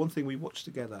 That was one thing we watched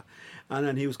together. And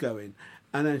then he was going.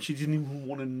 And then she didn't even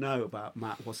want to know about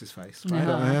Matt What's-His-Face. Right?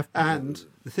 No. I have- And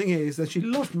the thing is that she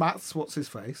loved Matt's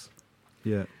What's-His-Face.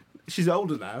 Yeah. She's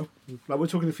older now. Like we're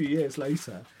talking a few years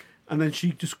later. And then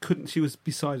she just couldn't. She was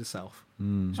beside herself.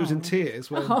 She was in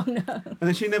tears. When, Oh, no. And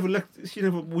then she never looked.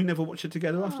 We never watched it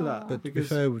together after that. But to be because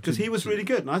fair, he was really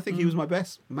good, and I think he was my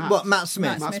best Matt. What, Matt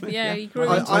Smith? Matt Smith, Smith, yeah, yeah. he grew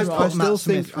I- into I've the got role. I still Matt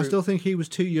Smith think I still think he was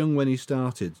too young when he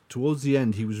started. Towards the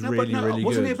end, he was No, really but no, really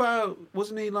wasn't good.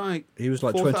 Wasn't he like? He was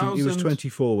like 20. He was 4,000?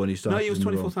 24 when he started. No, he was in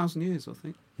the role. 24,000 years, I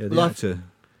think. Yeah, the Well, actor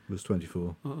was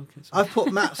 24. Oh, okay. So. I've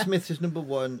put Matt Smith as number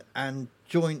 1 and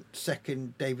joint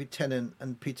second David Tennant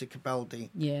and Peter Capaldi.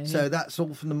 Yeah, So yeah. that's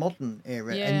all from the modern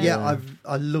era. Yeah. And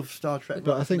I love Star Trek.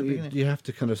 But I right from the think beginning. you have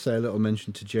to kind of say a little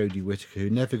mention to Jodie Whittaker, who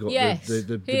never got Yes.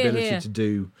 the Here, ability here. to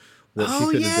do what she Oh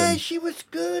could have yeah, done. she was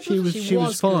good. She was She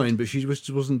was fine, good. but she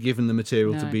wasn't given the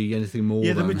material to No. be anything more.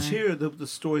 Yeah, the than. material, the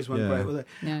stories weren't Yeah. great, were they?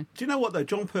 No. Do you know what though?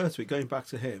 John Pertwee, going back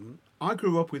to him, I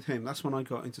grew up with him. That's when I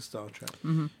got into Star Trek,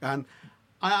 and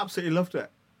I absolutely loved it.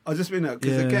 I just because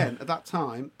Yeah. again at that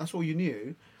time, that's all you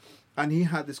knew, and he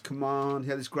had this command, he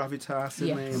had this gravitas in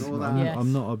Yeah. me, and all that. Yes.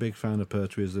 I'm not a big fan of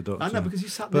Pertwee as the Doctor. I know because you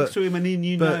sat But- next to him and then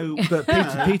you know. But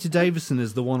Peter Davison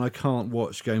is the one I can't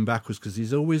watch going backwards because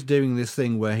he's always doing this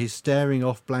thing where he's staring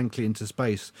off blankly into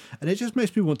space, and it just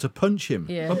makes me want to punch him.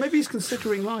 Yeah. But maybe he's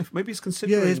considering life. Maybe he's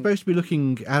considering Yeah, he's supposed to be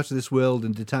looking out of this world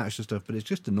and detached and stuff, but it's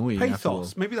just annoying. after all.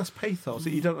 pathos. Maybe that's pathos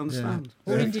that you don't understand.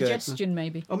 Or Very good. indigestion,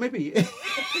 maybe. Or maybe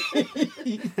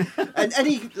And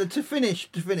any to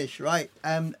finish, right?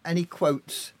 Any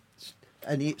quotes,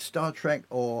 any Star Trek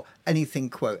or anything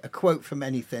quote, a quote from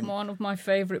anything. One of my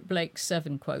favourite Blake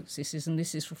 7 quotes. This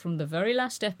is from the very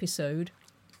last episode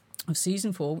of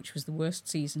season 4, which was the worst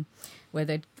season, where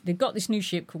they'd got this new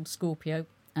ship called Scorpio,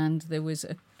 and there was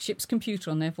a ship's computer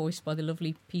on there, voiced by the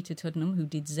lovely Peter Tuddenham, who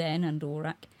did Zen and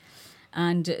Aurak.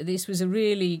 And this was a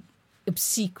really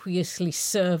obsequiously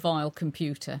servile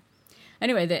computer.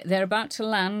 Anyway, they're about to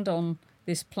land on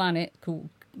this planet called,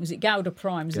 was it Gouda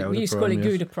Prime? Isn't it? We Gouda used to call it Prime,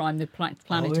 yes. Gouda Prime, the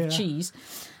planet Oh, of yeah. cheese.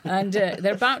 And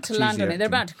they're about to land Cheesy on it. They're acting.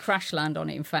 about to crash land on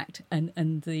it, in fact.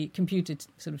 And the computer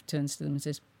sort of turns to them and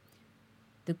says,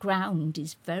 "The ground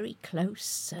is very close,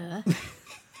 sir."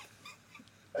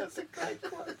 That's a great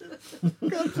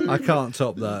quote. I can't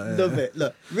top that. Love it.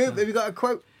 Look, Rube, have you got a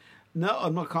quote? no,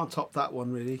 I'm not. Can't top that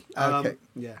one really. Okay.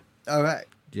 Yeah. All right.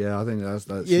 Yeah, I think that's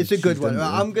Yeah, it's a good she's one. done it,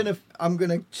 Right, I'm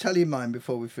gonna tell you mine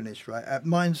before we finish. Right,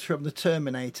 mine's from the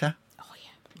Terminator. Oh,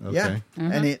 yeah. Okay. Yeah,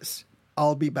 and it's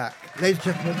 "I'll be back." Ladies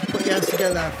and gentlemen, put your hands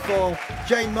together for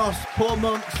Jane Moss, Paul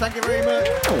Monks. Thank you very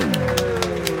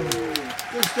much.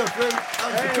 Good stuff, Rube.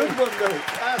 That was a good one, Rube.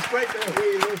 That's great, Bill.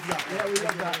 We love that. Yeah, we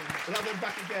love that. We'll have them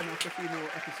back again after a few more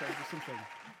episodes or something.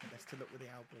 Best to look with the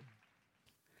album.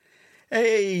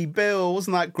 Hey, Bill,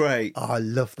 wasn't that great? Oh, I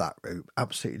love that, Rube.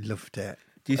 Absolutely loved it.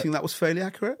 Do you think that was fairly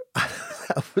accurate?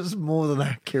 That was more than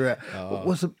accurate. But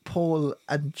wasn't Paul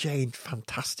and Jane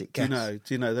fantastic Do guests?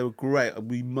 you know they were great, and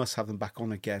we must have them back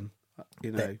on again.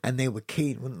 You know, And they were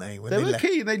keen, weren't they? When they were left?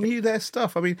 keen. They knew their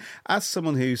stuff. I mean, as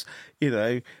someone who's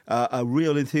a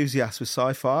real enthusiast with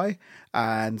sci-fi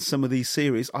and some of these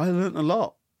series, I learnt a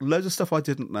lot. Loads of stuff I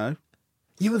didn't know.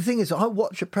 Yeah, well, the thing is, I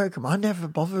watch a program. I never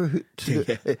bother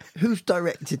who's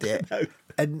directed it,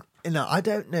 and I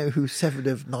don't know who Seven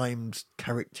of Nine's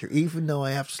character. Even though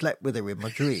I have slept with her in my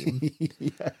dream,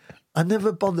 I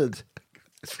never bothered.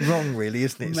 It's wrong, really,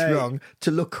 isn't it? It's Mate. wrong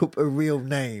to look up a real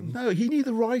name. No, he knew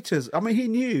the writers. I mean, he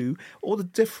knew all the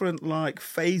different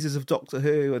phases of Doctor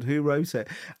Who and who wrote it.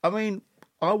 I mean,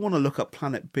 I want to look up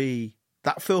Planet B.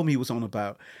 That film he was on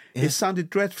about. It sounded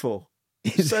dreadful.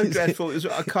 So dreadful.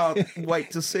 I can't wait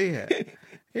to see it.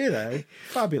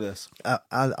 Fabulous.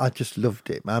 I just loved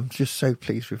it, man. I'm just so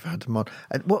pleased we've had him on.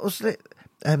 And what was it?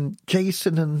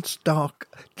 Jason of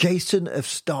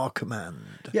Star Command.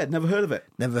 Yeah, never heard of it.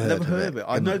 Never heard of it.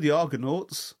 I know the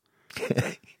Argonauts.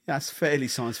 That's fairly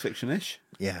science fiction-ish.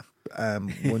 Yeah,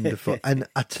 wonderful. And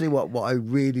I tell you what I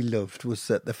really loved was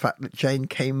that the fact that Jane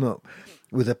came up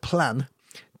with a plan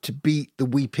to beat the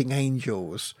Weeping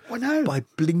Angels I know. by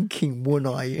blinking one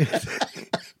eye.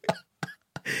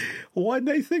 Why didn't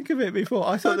they think of it before?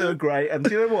 I thought they were great. And do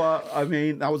you know what? I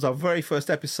mean, that was our very first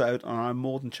episode, and I'm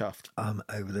more than chuffed. I'm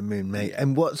over the moon, mate.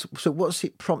 And what's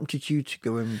it prompted you to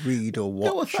go and read or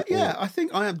watch? I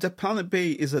think I am. Planet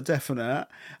B is a definite.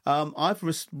 I've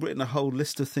written a whole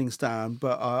list of things down,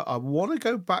 but I want to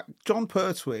go back. John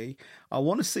Pertwee, I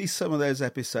want to see some of those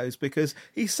episodes because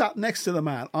he sat next to the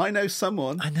man. I know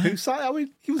someone who sat. I mean,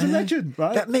 he was a legend,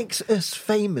 right? That makes us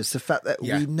famous. The fact that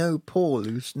we know Paul,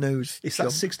 who knows. It's that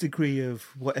 6th degree of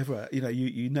whatever, you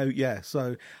know, yeah.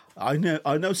 So I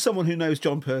know someone who knows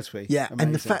John Pertwee. Yeah, Amazing.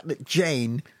 and the fact that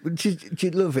Jane, do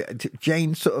you love it?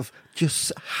 Jane sort of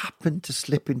just happened to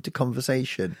slip into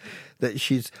conversation that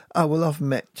she's, I've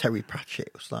met Terry Pratchett.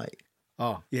 It was like,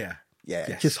 yeah. yeah,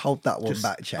 Yes. just hold that one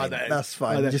back, I Jane. know. That's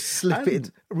I fine. know. Just slip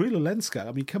it in. Rula Lenska,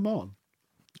 I mean, come on.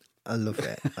 I love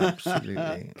it. Absolutely.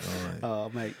 All right. Oh,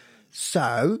 mate.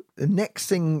 So the next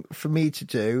thing for me to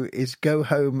do is go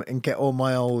home and get all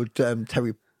my old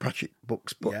Terry Pratchett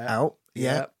books put out.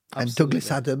 Yeah. And absolutely.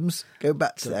 Douglas Adams, go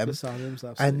back to Douglas them. Adams,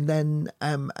 absolutely. And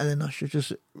then I should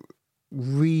just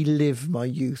relive my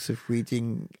youth of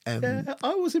reading. Yeah,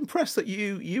 I was impressed that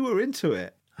you were into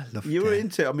it. I loved You were it.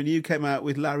 into it. I mean, you came out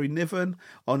with Larry Niven.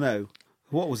 Oh, no.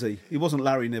 What was he? He wasn't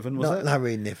Larry Niven, was Not it?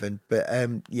 Larry Niven, but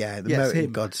the Yes, American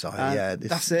him. God's Eye. And Yeah,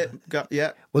 that's it.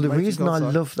 Yeah. Well, the American reason I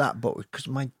God's Eye. love that book was because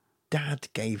my dad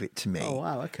gave it to me. Oh,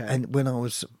 wow, okay. And when I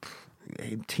was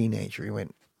a teenager, he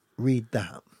went, read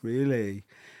that. Really?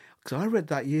 Because I read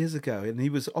that years ago, and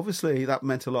he was obviously that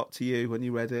meant a lot to you when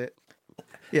you read it.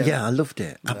 Yeah, I loved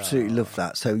it. Absolutely loved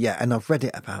that. So, yeah, and I've read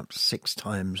it about 6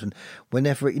 times. And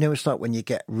whenever, it's like when you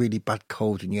get really bad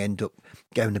cold and you end up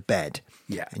going to bed.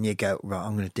 Yeah. And you go, right,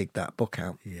 I'm going to dig that book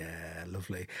out. Yeah,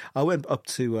 lovely. I went up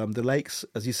to the lakes,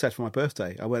 as you said, for my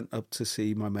birthday. I went up to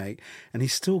see my mate, and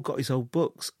he's still got his old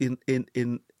books in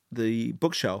the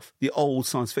bookshelf, the old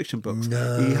science fiction books.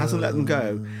 No. He hasn't let them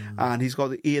go. And he's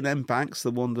got the E&M Banks,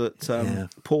 the one that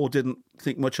Paul didn't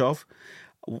think much of.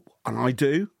 And I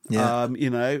do, and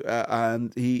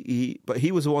but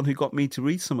he was the one who got me to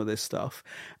read some of this stuff,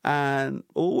 and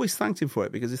always thanked him for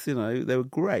it because they were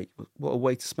great. What a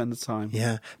way to spend the time.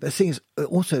 Yeah, but the thing is,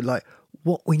 also like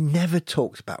what we never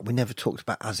talked about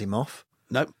Asimov.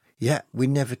 Nope. Yeah, we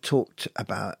never talked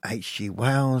about H.G.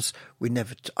 Wells. We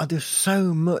never. There's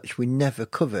so much we never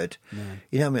covered. No.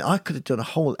 You know what I mean? I could have done a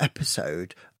whole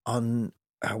episode on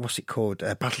what's it called,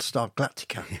 Battlestar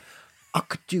Galactica. I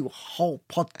could do a whole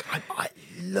podcast. I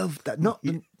love that. Not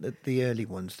the early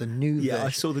ones, the new version. I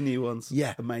saw the new ones.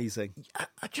 Yeah. Amazing.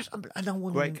 I don't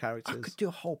want great characters. I could do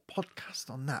a whole podcast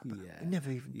on that, but we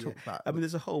never even talk about it. I mean,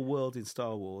 there's a whole world in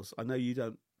Star Wars. I know you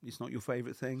don't, it's not your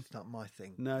favourite thing. It's not my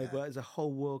thing. No, but there's a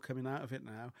whole world coming out of it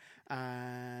now,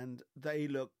 and they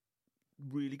look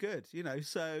really good,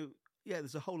 So,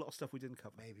 there's a whole lot of stuff we didn't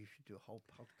cover. Maybe we should do a whole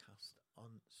podcast on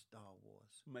Star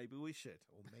Wars. Maybe we should.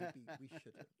 Or maybe we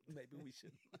shouldn't. Maybe we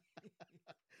should.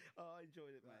 Oh, I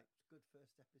enjoyed it, mate. Good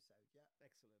first episode, yeah.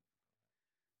 Excellent.